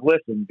I should have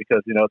listened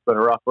because, it's been a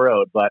rough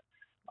road. But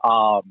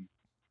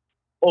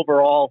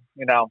overall,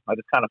 I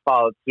just kind of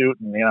followed suit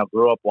and,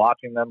 grew up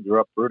watching them,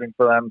 grew up rooting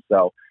for them.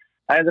 So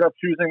I ended up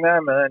choosing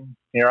them. And then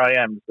here I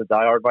am, just a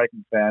diehard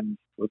Vikings fan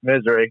with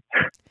misery.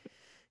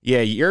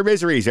 Yeah, your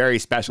misery is very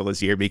special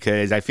this year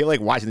because I feel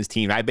like watching this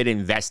team, I've been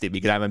invested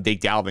because I'm a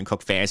big Dalvin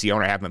Cook fantasy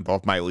owner. I have them in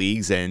both my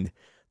leagues. And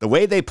the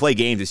way they play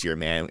games this year,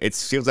 man, it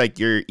feels like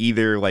you're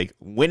either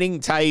winning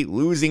tight,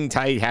 losing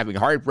tight, having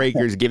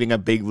heartbreakers, giving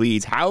up big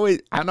leads. I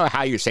don't know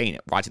how you're saying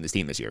it watching this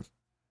team this year.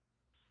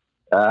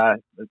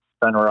 It's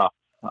been rough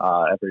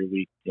every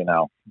week,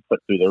 put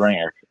through the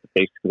ringer.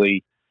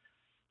 Basically,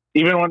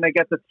 even when they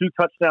get the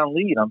 2-touchdown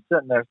lead, I'm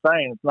sitting there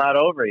saying it's not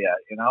over yet.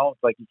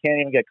 It's like you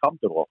can't even get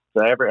comfortable.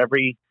 So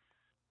every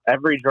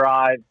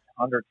drive,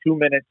 under 2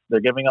 minutes.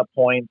 They're giving up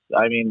points.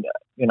 I mean,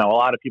 a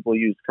lot of people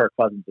use Kirk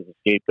Cousins as a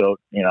scapegoat,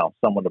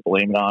 someone to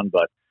blame it on.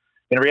 But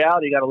in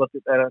reality, you got to look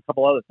at a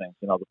couple other things.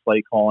 The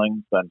play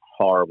calling's been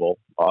horrible.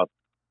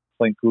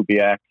 Clint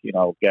Kubiak,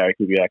 Gary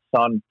Kubiak's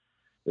son,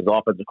 is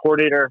offensive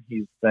coordinator.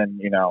 He's been,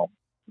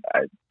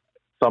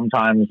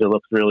 sometimes it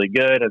looks really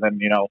good. And then,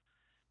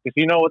 if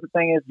what the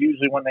thing is,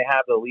 usually when they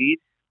have the lead,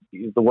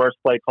 he's the worst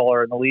play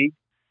caller in the league.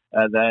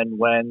 And then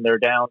when they're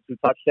down 2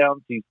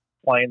 touchdowns, he's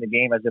playing the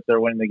game as if they're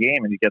winning the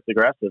game, and he gets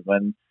aggressive.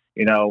 And,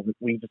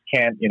 we just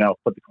can't,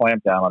 put the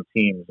clamp down on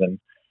teams. And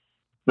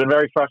it's been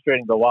very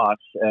frustrating to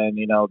watch. And,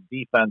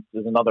 defense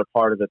is another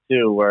part of it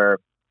too, where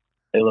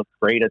they look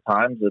great at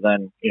times, and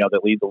then, they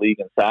lead the league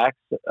in sacks.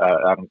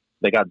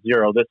 They got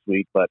 0 this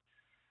week, but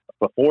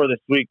before this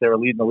week, they were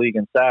leading the league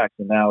in sacks.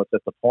 And now it's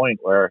at the point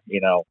where,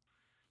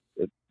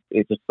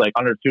 it's just like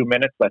under 2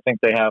 minutes. I think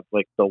they have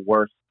like the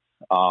worst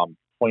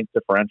point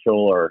differential,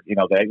 or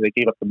they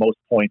gave up the most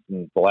points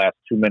in the last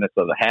 2 minutes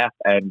of the half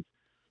and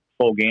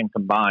full game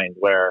combined.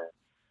 Where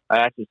I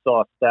actually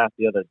saw a stat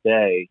the other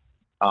day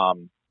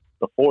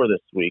before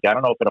this week. I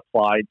don't know if it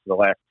applied to the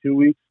last 2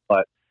 weeks,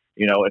 but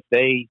if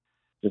they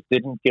just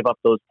didn't give up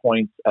those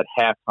points at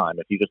halftime,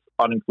 if you just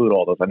uninclude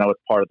all those, I know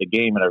it's part of the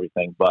game and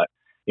everything, but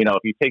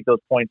if you take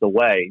those points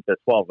away, they're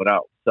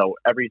 12-0. So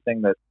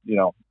everything that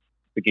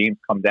the game's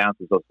come down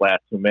to those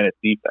last 2 minutes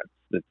defense.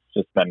 It's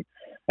just been,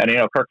 and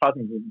Kirk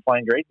Cousins has been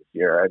playing great this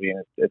year. I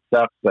mean, it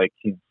sucks. Like,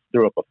 he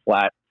threw up a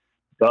flat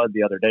dud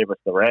the other day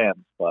versus the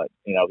Rams, but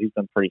he's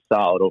been pretty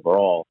solid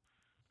overall.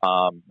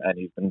 And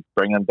he's been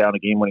bringing them down to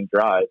game-winning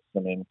drives. I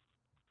mean,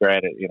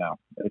 granted,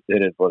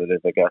 it is what it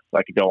is. I guess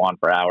I could go on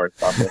for hours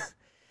on this.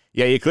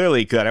 Yeah, you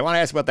clearly could. I want to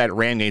ask about that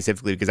Ram game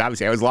specifically, because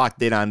obviously I was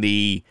locked in on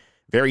the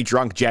very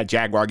drunk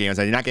Jaguar game.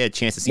 So I did not get a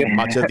chance to see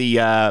much of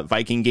the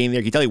Viking game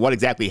there. Can you tell me what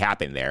exactly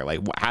happened there?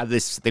 Like, how did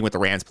this thing with the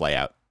Rams play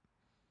out?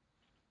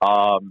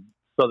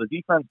 So the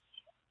defense,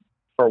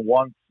 for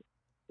once,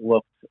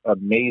 looked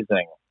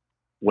amazing,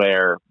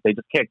 where they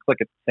just can't click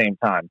at the same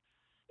time.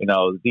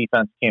 The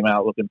defense came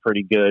out looking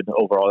pretty good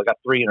overall. They got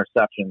 3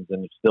 interceptions,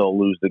 and you still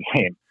lose the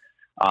game.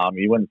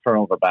 You win the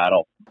turnover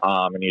battle,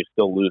 and you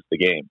still lose the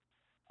game.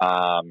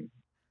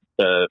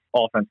 The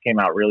offense came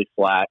out really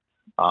flat.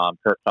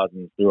 Kirk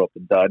Cousins threw up a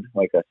dud,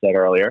 like I said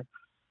earlier.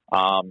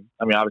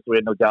 Obviously we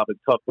had no Dalvin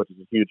Cook, which is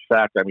a huge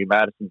factor. I mean,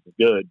 Madison's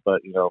good,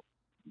 but,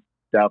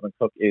 Dalvin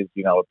Cook is,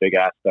 a big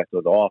aspect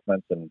of the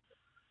offense. And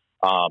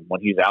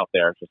when he's out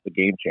there, it's just a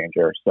game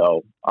changer.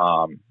 So,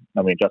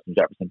 Justin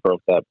Jefferson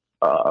broke that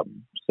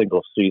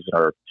single season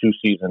or 2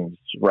 seasons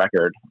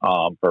record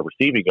for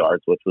receiving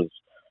yards, which was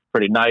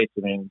pretty nice.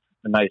 I mean,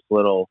 a nice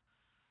little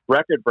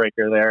record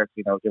breaker there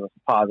to, give us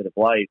a positive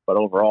light. But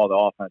overall, the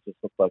offense just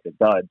looks like a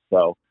dud.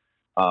 So,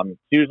 it's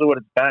usually what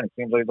it's been. It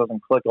seems like it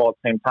doesn't click all at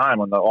the same time.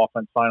 When the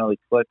offense finally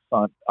clicks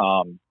on,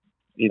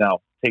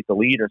 take the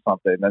lead or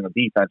something, then the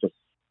defense just,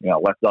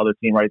 lets the other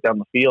team right down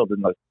the field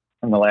in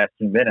the last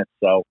 2 minutes.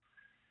 So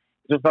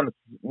just on,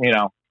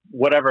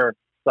 whatever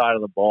side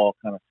of the ball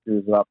kind of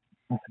screws up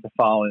the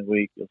following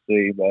week, you'll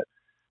see. But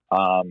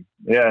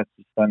it's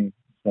just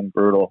been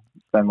brutal.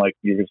 It's been like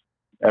you just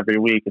every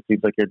week. It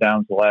seems like you're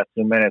down to the last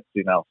 2 minutes,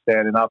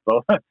 standing up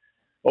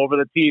over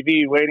the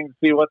TV, waiting to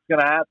see what's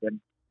going to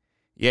happen.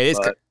 Yeah,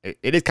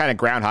 it is kind of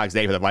Groundhog's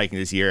Day for the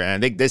Vikings this year. And I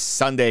think this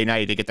Sunday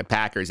night they get the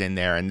Packers in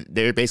there, and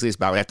they're basically just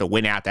about to have to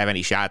win out to have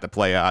any shot at the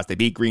playoffs. They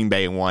beat Green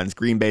Bay once.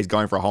 Green Bay's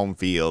going for home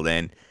field,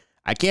 and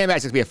I can't imagine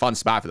it's going to be a fun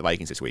spot for the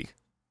Vikings this week.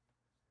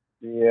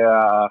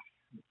 Yeah,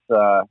 it's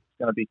going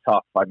to be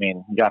tough. I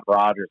mean, you got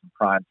Rodgers in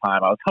prime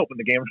time. I was hoping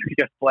the game would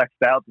get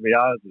flexed out, to be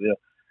honest with you.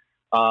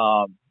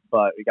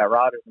 But we got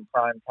Rodgers in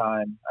prime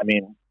time. I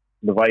mean,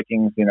 the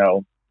Vikings,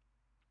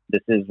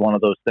 this is one of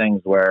those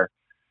things where,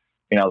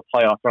 the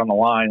playoffs are on the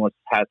line, which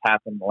has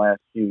happened the last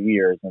few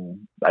years.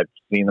 And I've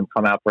seen them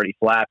come out pretty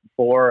flat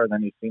before, and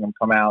then you've seen them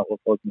come out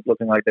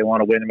looking like they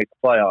want to win and make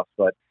the playoffs.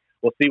 But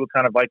we'll see what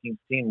kind of Vikings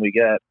team we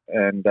get.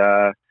 And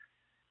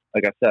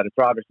like I said, it's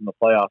Rodgers in the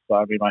playoffs,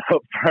 so my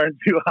hopes aren't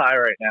too high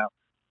right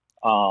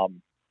now.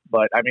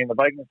 But, the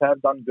Vikings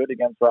have done good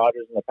against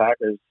Rodgers and the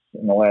Packers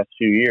in the last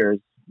few years.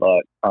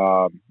 But,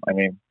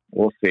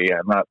 we'll see.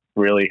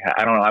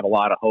 I don't have a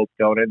lot of hope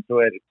going into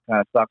it. It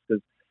kind of sucks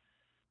because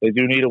they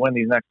do need to win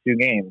these next 2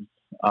 games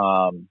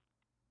to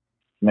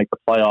make the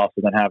playoffs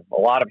and then have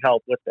a lot of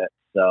help with it.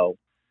 So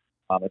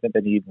I think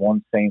they need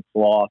 1 Saints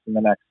loss in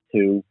the next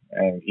 2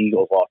 and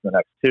Eagles loss in the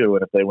next 2.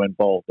 And if they win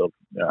both,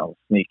 they'll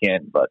sneak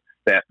in. But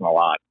it's asking a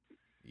lot.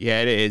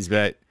 Yeah, it is.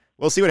 But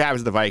we'll see what happens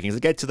with the Vikings.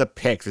 Let's get to the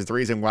picks. There's the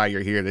reason why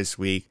you're here this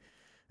week.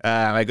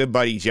 My good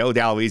buddy Joe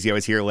D'Aloisio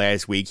was here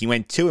last week. He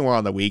went 2-1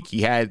 on the week.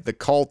 He had the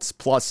Colts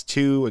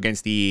 +2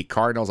 against the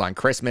Cardinals on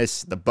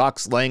Christmas. The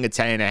Bucks laying a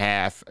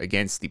 10.5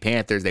 against the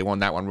Panthers. They won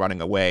that one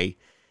running away.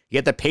 He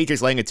had the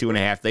Patriots laying a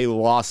 2.5. They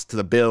lost to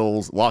the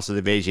Bills, lost the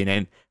division.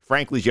 And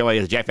frankly, Joey,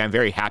 as a Jet fan, I'm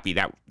very happy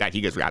that he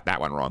just got that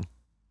one wrong.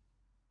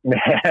 Yeah,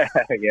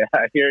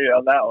 I hear you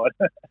on that one.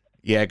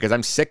 Yeah, because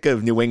I'm sick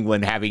of New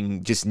England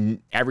having just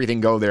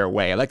everything go their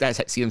way. I'd like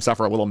to see them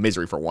suffer a little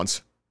misery for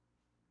once.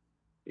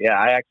 Yeah,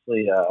 I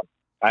actually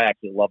I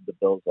actually loved the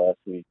Bills last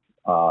week.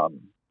 I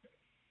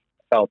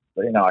felt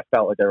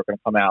like they were going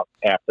to come out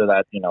after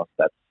that,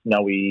 that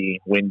snowy,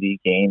 windy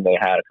game they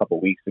had a couple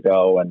weeks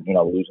ago, and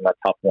losing that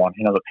tough one.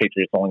 The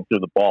Patriots only threw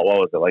the ball. What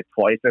was it, like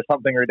twice or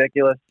something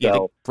ridiculous? Yeah,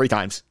 so, 3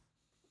 times.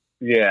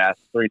 Yeah,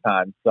 3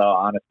 times. So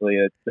honestly,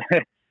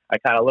 I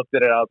kind of looked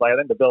at it. I was like, I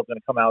think the Bills are going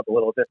to come out with a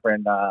little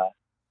different,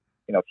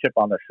 chip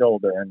on their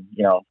shoulder and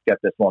get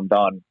this one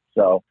done.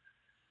 So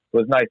it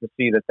was nice to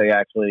see that they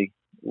actually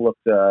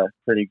looked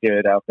pretty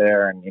good out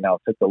there and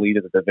took the lead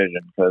of the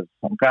division, because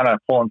I'm kind of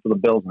pulling for the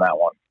Bills in that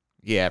one.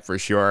 Yeah, for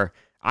sure.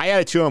 I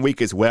had a 2-1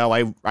 week as well.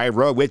 I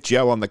rode with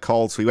Joe on the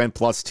Colts. We went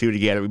 +2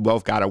 together. We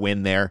both got a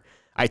win there.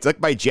 I took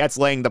my Jets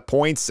laying the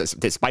points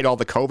despite all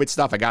the COVID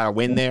stuff. I got a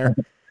win there.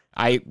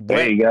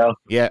 There you go.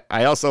 Yeah,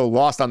 I also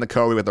lost on the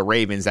COVID with the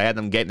Ravens. I had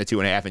them getting to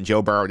 2.5, and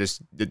Joe Burrow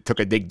just took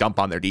a big dump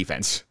on their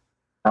defense.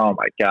 Oh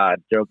my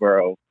God, Joe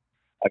Burrow!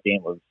 That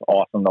game was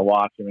awesome to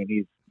watch. I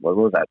mean, what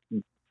was that?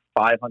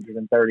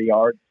 530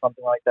 yards,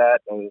 something like that.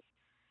 It was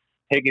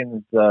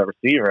Higgins,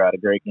 receiver, had a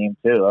great game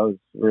too. That was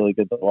really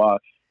good to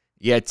watch.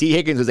 Yeah, T.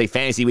 Higgins was a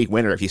fantasy week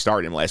winner if you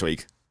started him last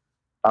week.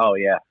 Oh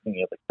yeah, I think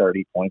he had like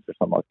 30 points or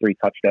something, like 3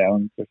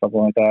 touchdowns or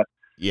something like that.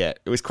 Yeah,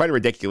 it was quite a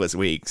ridiculous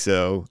week.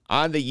 So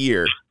on the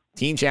year,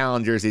 Team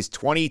Challengers is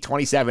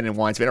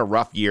 20-27-1. It's been a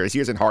rough year. This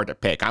year's been hard to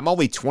pick. I'm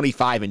only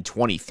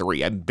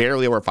 25-23. I'm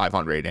barely over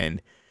 500,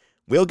 and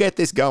we'll get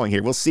this going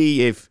here. We'll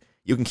see if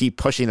you can keep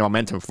pushing the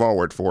momentum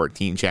forward for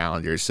Team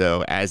Challengers.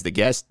 So as the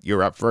guest,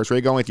 you're up first. Where are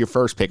you going with your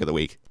first pick of the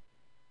week?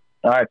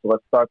 All right, so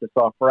let's start this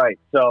off right.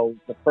 So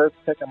the first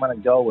pick I'm going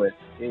to go with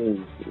is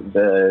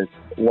the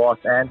Los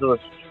Angeles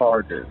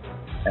Chargers,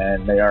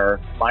 and they are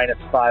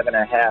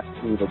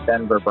 -5.5 to the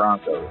Denver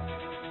Broncos.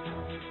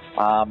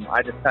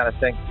 I just kind of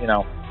think,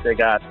 they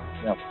got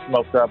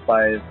smoked up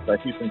by the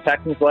Houston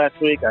Texans last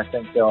week. I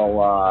think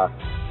they'll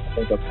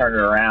turn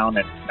it around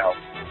and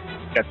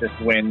get this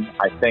win.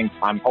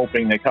 I'm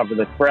hoping they cover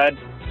the spread.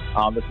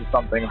 This is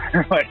something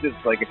I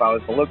just like, if I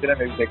was to look at it,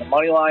 maybe take a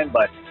money line,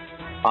 but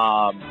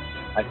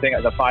I think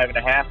the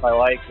 5.5 I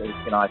like.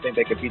 I think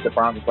they could beat the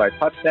Broncos by a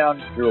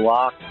touchdown. Drew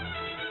Lock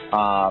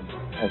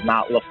has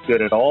not looked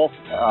good at all,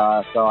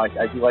 so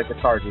I do like the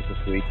Chargers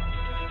this week.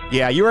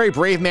 Yeah, you are a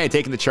brave man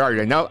taking the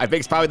Chargers. I think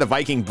it's probably the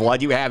Viking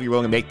blood you have. You're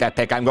willing to make that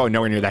pick. I'm going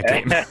nowhere near that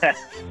game.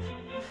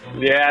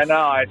 Yeah,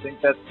 no, I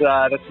think that's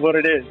what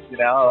it is.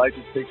 I like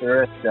to take the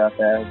risk out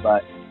there,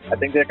 but I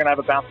think they're going to have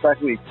a bounce-back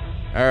week.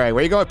 All right,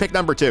 where are you going with pick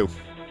number 2?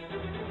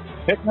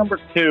 Pick number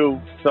 2.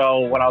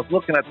 So when I was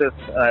looking at this,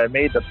 I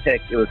made the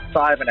pick. It was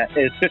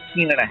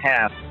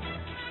 15.5,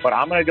 but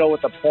I'm going to go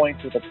with the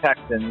points with the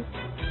Texans.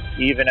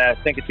 Even I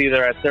think it's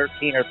either at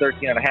 13 or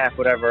 13.5,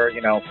 whatever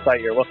site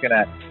you're looking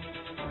at.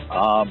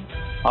 I'm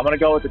going to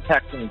go with the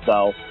Texans,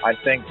 though. I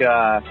think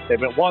they've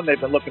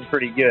been looking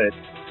pretty good,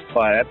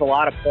 but that's a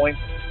lot of points.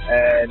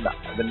 And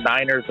the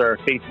Niners are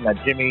facing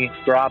that Jimmy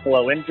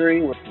Garoppolo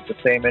injury, which is the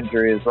same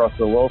injury as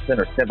Russell Wilson,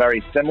 or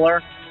very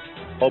similar.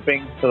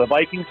 Hoping for the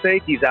Vikings'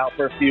 sake, he's out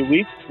for a few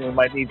weeks. We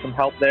might need some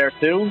help there,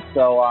 too.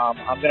 So I'm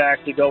going to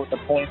actually go with the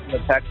points in the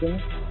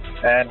Texans,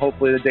 and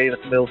hopefully the Davis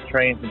Mills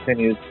train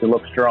continues to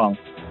look strong.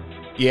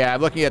 Yeah,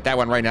 I'm looking at that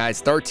one right now.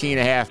 It's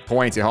 13.5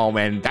 points at home,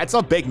 and that's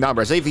a big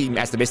number. So if he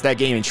has to miss that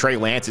game and Trey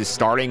Lance is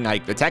starting,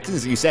 like the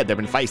Texans, you said, they've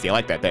been feisty. I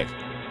like that pick.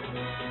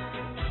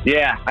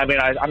 Yeah, I mean,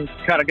 I'm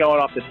kind of going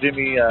off the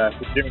Jimmy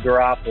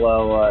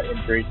Garoppolo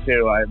injury,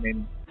 too. I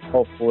mean,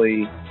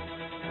 hopefully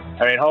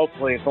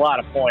it's a lot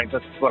of points.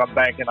 That's what I'm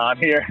banking on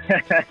here.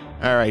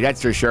 All right,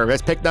 that's for sure.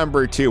 That's pick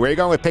number 2. Where are you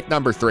going with pick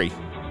number 3?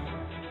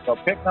 So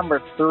pick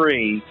number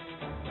 3,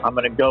 I'm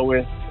going to go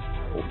with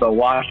the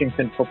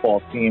Washington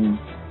football team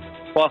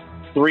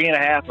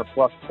 +3.5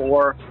 or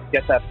 +4.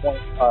 Get that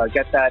point.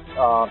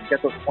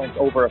 Get those points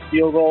over a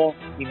field goal.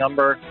 Key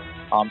number.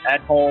 At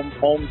home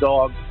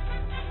dog.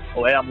 The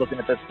way I'm looking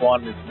at this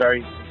one is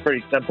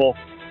pretty simple.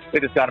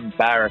 They just got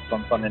embarrassed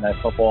on Sunday Night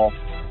Football,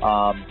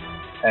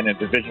 and a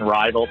division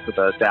rival to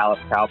the Dallas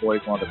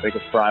Cowboys, one of the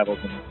biggest rivals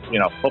in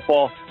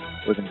football.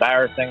 It was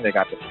embarrassing. They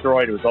got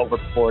destroyed. It was over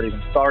before it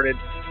even started.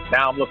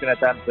 Now I'm looking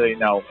at them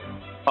to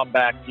come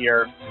back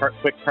here,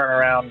 quick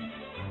turnaround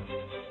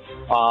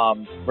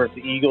versus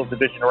the Eagles,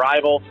 division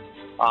rival.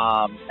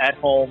 At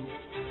home,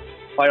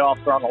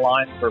 playoffs are on the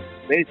line for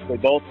basically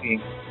both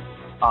teams.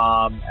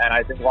 And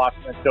I think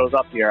Washington shows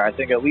up here. I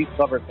think at least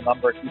covers the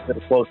number, keeps it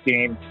a close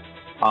game.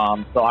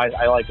 So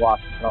I like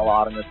Washington a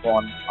lot in this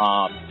one.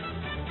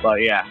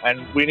 But yeah,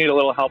 and we need a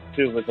little help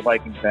too with the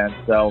Vikings fans.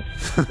 So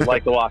I'd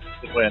like the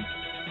Washington win.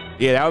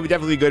 Yeah, that would be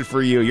definitely good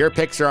for you. Your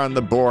picks are on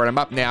the board. I'm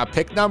up now.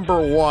 Pick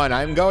number 1.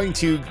 I'm going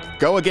to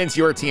go against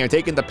your team. I'm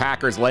taking the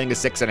Packers laying a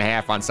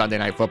 6.5 on Sunday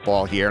Night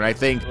Football here. And I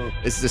think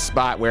this is a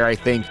spot where I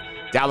think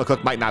Dalvin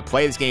Cook might not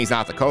play this game. He's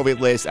not on the COVID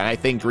list. And I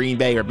think Green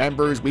Bay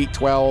remembers Week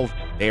 12.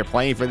 They are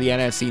playing for the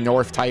NFC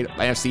North title,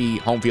 NFC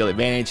home field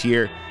advantage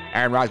here.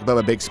 Aaron Rodgers will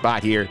have a big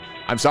spot here.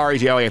 I'm sorry,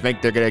 Joey. I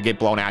think they're going to get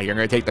blown out here. I'm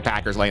going to take the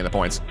Packers laying the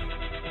points.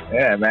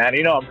 Yeah, man.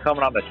 I'm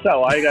coming on the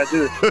show. All you got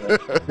to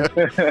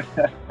do is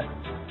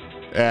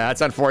Yeah,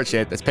 that's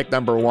unfortunate. That's pick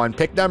number 1.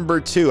 Pick number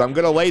 2, I'm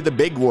going to lay the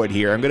big wood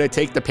here. I'm going to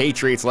take the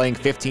Patriots laying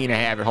 15.5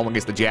 at home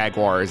against the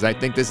Jaguars. I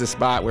think this is a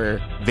spot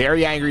where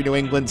very angry New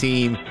England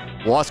team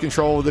lost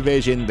control of the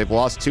division. They've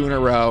lost 2 in a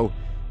row.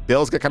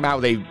 Bill's going to come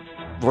out with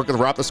we're going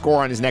to up the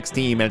score on his next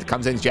team, and it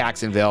comes in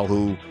Jacksonville,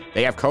 who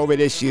they have COVID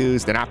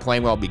issues. They're not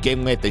playing well to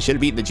begin with. They should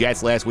have beaten the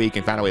Jets last week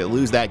and found a way to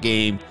lose that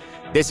game.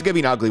 This is going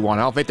to be an ugly one.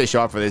 I don't think they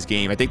show up for this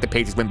game. I think the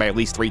Patriots win by at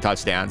least 3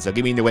 touchdowns. So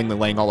give me New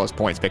England laying all those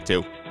points, pick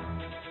 2.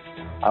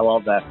 I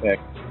love that pick.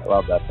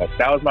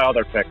 That was my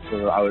other pick.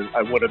 So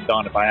I would have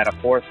done if I had a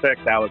 4th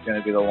pick. That was going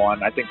to be the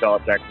one. I think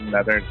Belichick,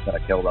 they're just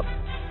going to kill them.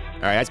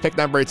 All right, that's pick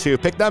number 2.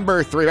 Pick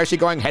number 3, I'm actually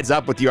going heads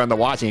up with you on the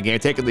Washington game,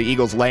 taking the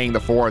Eagles laying the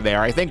 4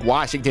 there. I think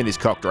Washington is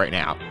cooked right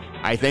now.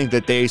 I think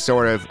that they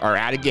sort of are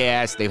out of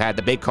gas. They've had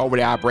the big COVID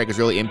outbreak has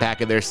really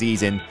impacted their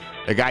season.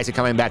 The guys are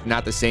coming back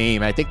not the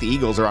same. I think the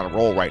Eagles are on a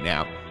roll right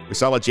now. We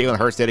saw what Jalen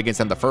Hurts did against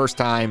them the first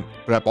time,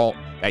 put up all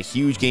that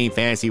huge game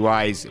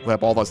fantasy-wise, put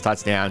up all those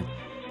touchdowns.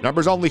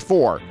 Number's only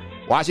 4.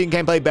 Washington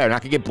can play better.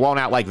 Not going to get blown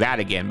out like that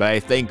again, but I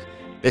think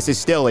this is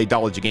still a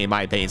double-digit game in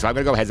my opinion. So I'm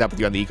going to go heads up with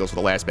you on the Eagles for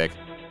the last pick.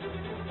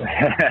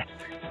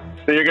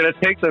 So you're going to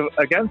take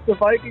against the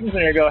Vikings,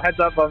 and you're going to go heads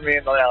up on me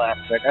in the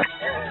last pick.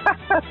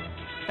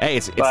 Hey,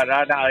 it's but no,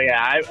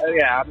 I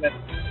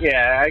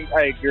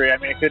agree. I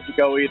mean, it could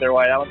go either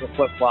way. That one's a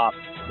flip-flop,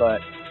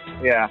 but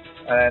yeah.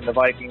 And the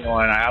Viking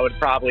one, I would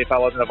probably, if I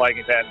wasn't a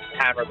Viking fan,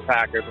 hammer the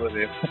Packers with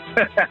you.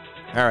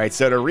 All right,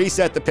 so to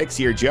reset the picks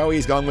here,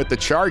 Joey's going with the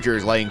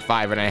Chargers laying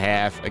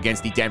 5.5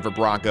 against the Denver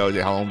Broncos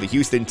at home. The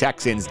Houston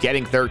Texans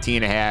getting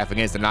 13.5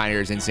 against the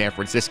Niners in San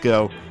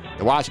Francisco.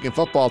 The Washington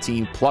football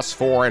team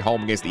 +4 at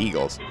home against the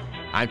Eagles.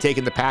 I'm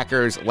taking the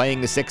Packers laying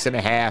the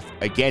 6.5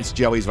 against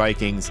Joey's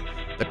Vikings.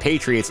 The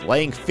Patriots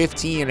laying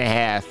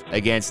 15.5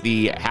 against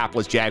the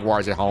hapless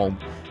Jaguars at home.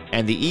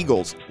 And the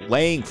Eagles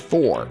laying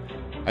 4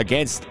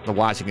 against the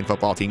Washington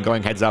football team.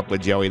 Going heads up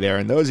with Joey there.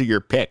 And those are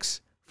your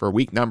picks for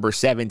week number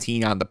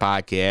 17 on the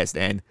podcast.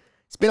 And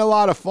it's been a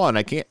lot of fun.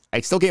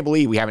 I still can't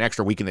believe we have an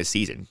extra week in this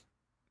season.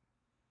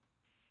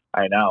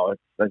 I know.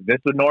 This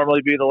would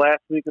normally be the last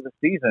week of the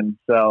season,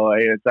 so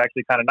it's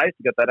actually kind of nice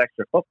to get that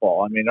extra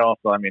football. I mean,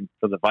 also,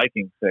 for the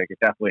Vikings' sake, it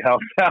definitely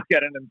helps out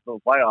getting into the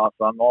playoffs.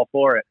 So I'm all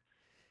for it.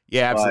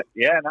 Yeah, absolutely.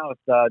 But yeah, no,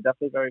 it's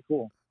definitely very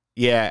cool.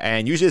 Yeah,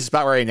 and usually this is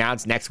about where I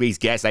announce next week's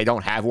guest. I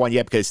don't have one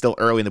yet because it's still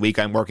early in the week.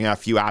 I'm working on a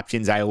few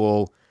options. I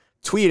will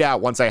tweet it out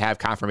once I have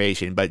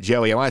confirmation. But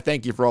Joey, I want to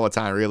thank you for all the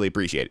time. I really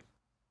appreciate it.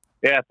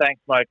 Yeah, thanks,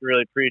 Mike.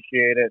 Really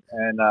appreciate it.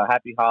 And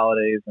happy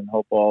holidays and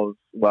hope all is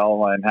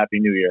well and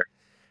happy New Year.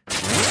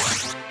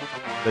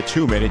 The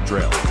 2-minute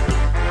drill.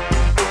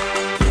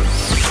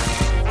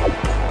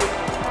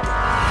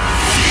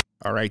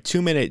 All right,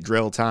 2-minute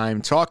drill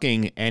time.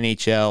 Talking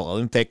NHL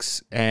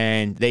Olympics,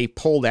 and they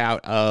pulled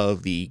out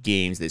of the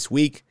games this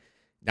week.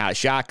 Not a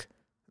shock.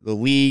 The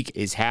league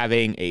is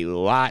having a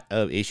lot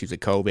of issues with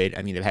COVID.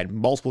 I mean, they've had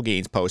multiple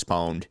games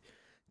postponed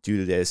due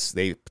to this.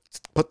 They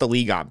put the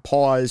league on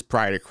pause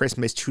prior to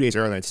Christmas, 2 days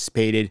earlier than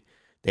anticipated.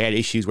 They had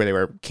issues where they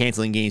were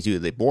canceling games due to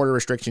the border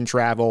restriction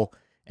travel.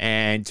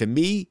 And to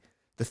me,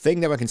 the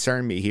thing that would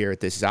concern me here at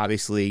this is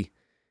obviously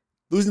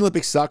losing the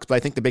Olympics sucks, but I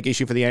think the big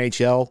issue for the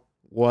NHL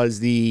was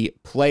the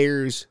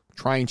players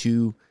trying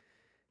to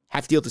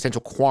have to deal with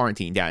essential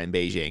quarantine down in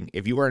Beijing.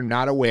 If you are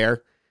not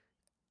aware,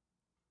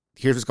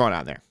 here's what's going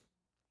on there.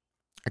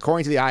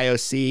 According to the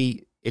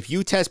IOC, if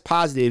you test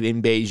positive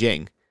in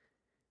Beijing,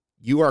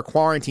 you are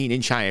quarantined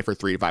in China for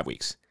 3 to 5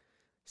 weeks.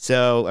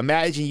 So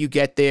imagine you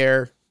get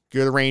there,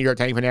 you're the Ranger,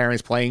 Teddy Panarin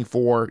is playing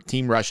for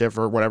Team Russia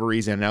for whatever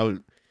reason. I know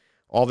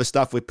all this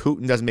stuff with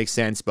Putin doesn't make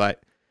sense,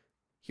 but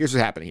here's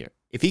what's happening here.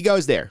 If he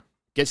goes there,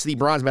 gets to the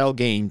bronze medal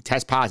game,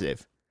 tests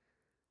positive,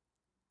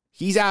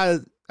 he's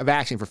out of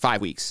action for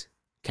 5 weeks.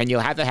 Can you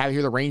have that happen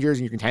here, the Rangers,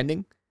 and you're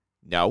contending?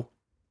 No.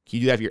 Can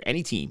you do that if you're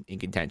any team in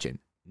contention?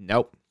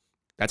 Nope.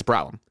 That's a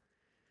problem.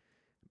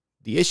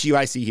 The issue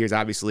I see here is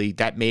obviously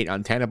that made it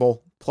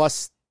untenable.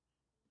 Plus,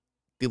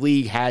 the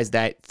league has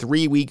that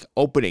 3-week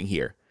opening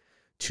here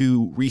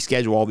to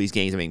reschedule all these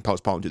games being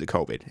postponed due to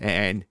COVID.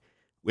 And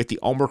with the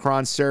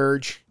Omicron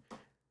surge,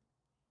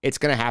 it's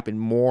going to happen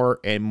more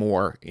and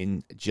more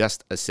in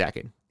just a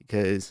second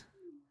because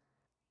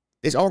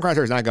this Omicron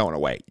surge is not going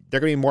away. There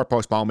are going to be more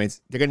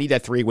postponements. They're going to need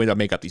that 3 window to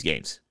make up these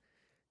games.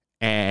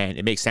 And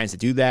it makes sense to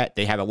do that.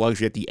 They have a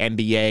luxury that the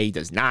NBA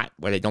does not,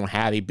 where they don't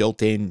have a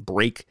built-in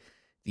break.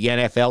 The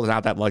NFL does not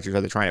have that luxury,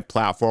 so they're trying to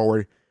plow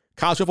forward.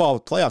 College football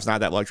playoffs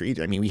not that luxury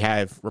either. I mean, we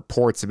have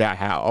reports about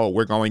how,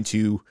 we're going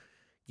to,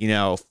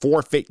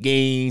 forfeit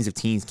games if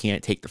teams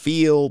can't take the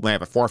field. We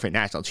have a forfeit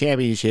national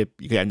championship.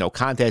 You can have no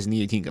contest, and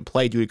neither team can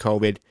play due to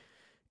COVID.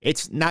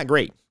 It's not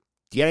great.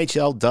 The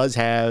NHL does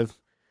have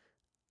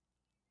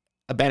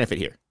a benefit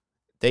here.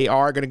 They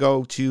are going to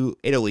go to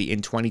Italy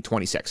in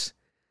 2026.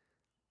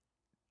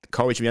 The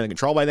COVID should be under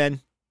control by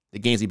then. The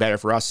games will be better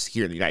for us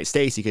here in the United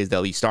States because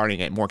they'll be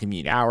starting at more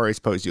convenient hours,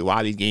 opposed to a lot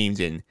of these games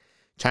in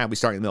China will be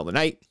starting in the middle of the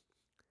night.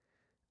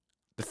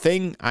 The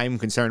thing I'm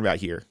concerned about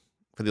here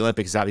for the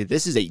Olympics is obviously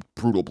this is a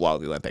brutal blow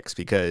of the Olympics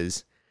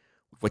because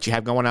what you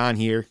have going on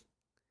here,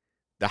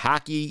 the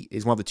hockey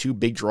is one of the two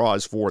big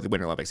draws for the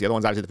Winter Olympics. The other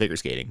one's obviously the figure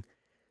skating.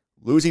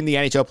 Losing the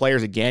NHL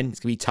players again, it's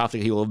going to be tough to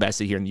get people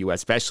invested here in the U.S.,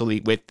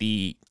 especially with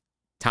the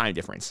time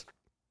difference.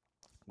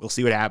 We'll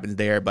see what happens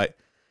there, but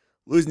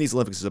losing these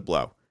Olympics is a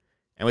blow.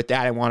 And with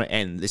that, I want to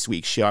end this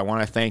week's show. I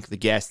want to thank the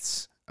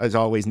guests, as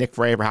always, Nick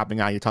Frey for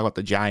hopping on. You talk about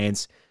the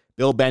Giants,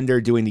 Bill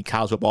Bender doing the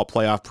college football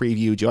playoff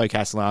preview, Joey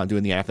Castellano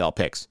doing the NFL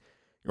picks.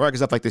 You're working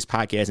stuff like this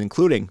podcast,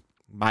 including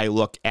my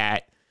look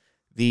at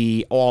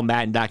the All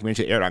Madden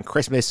documentary that aired on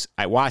Christmas.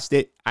 I watched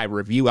it. I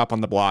review up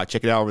on the blog.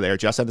 Check it out over there,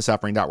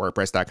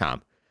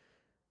 justendthesuffering.wordpress.com.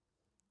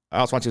 I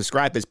also want you to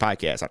subscribe to this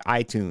podcast on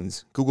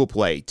iTunes, Google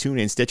Play,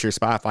 TuneIn, Stitcher,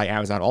 Spotify,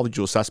 Amazon, all the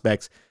usual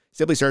suspects.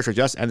 Simply search for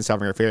Just End the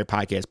Suffering, your favorite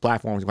podcast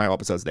platforms. You can find all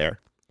episodes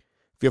there.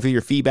 Feel free to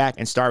your feedback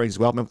and star ratings as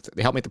well.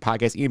 They help make the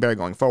podcast even better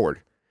going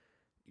forward.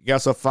 You can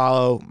also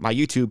follow my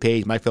YouTube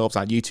page, Mike Phillips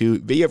on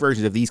YouTube. Video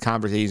versions of these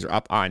conversations are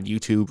up on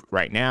YouTube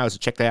right now, so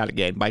check that out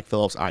again, Mike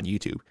Phillips on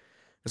YouTube.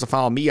 Also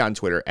follow me on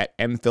Twitter at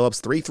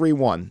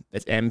mphillips331.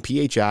 That's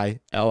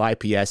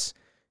MPHILIPS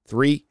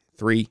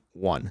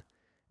 331.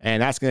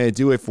 And that's going to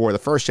do it for the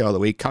first show of the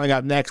week. Coming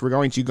up next, we're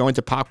going to go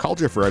into pop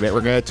culture for a bit.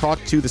 We're going to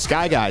talk to the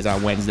Sky Guys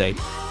on Wednesday.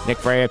 Nick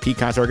Frey, Pete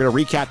Concert are going to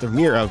recap the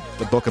premiere of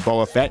the Book of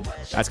Boba Fett.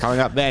 That's coming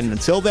up then.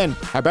 Until then,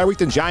 have a better week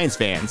than Giants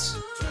fans.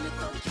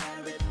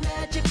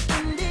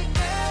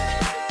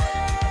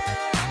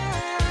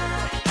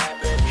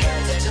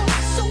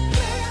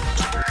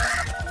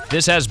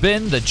 This has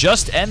been the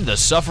Just End the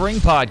Suffering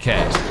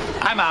podcast.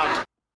 I'm out.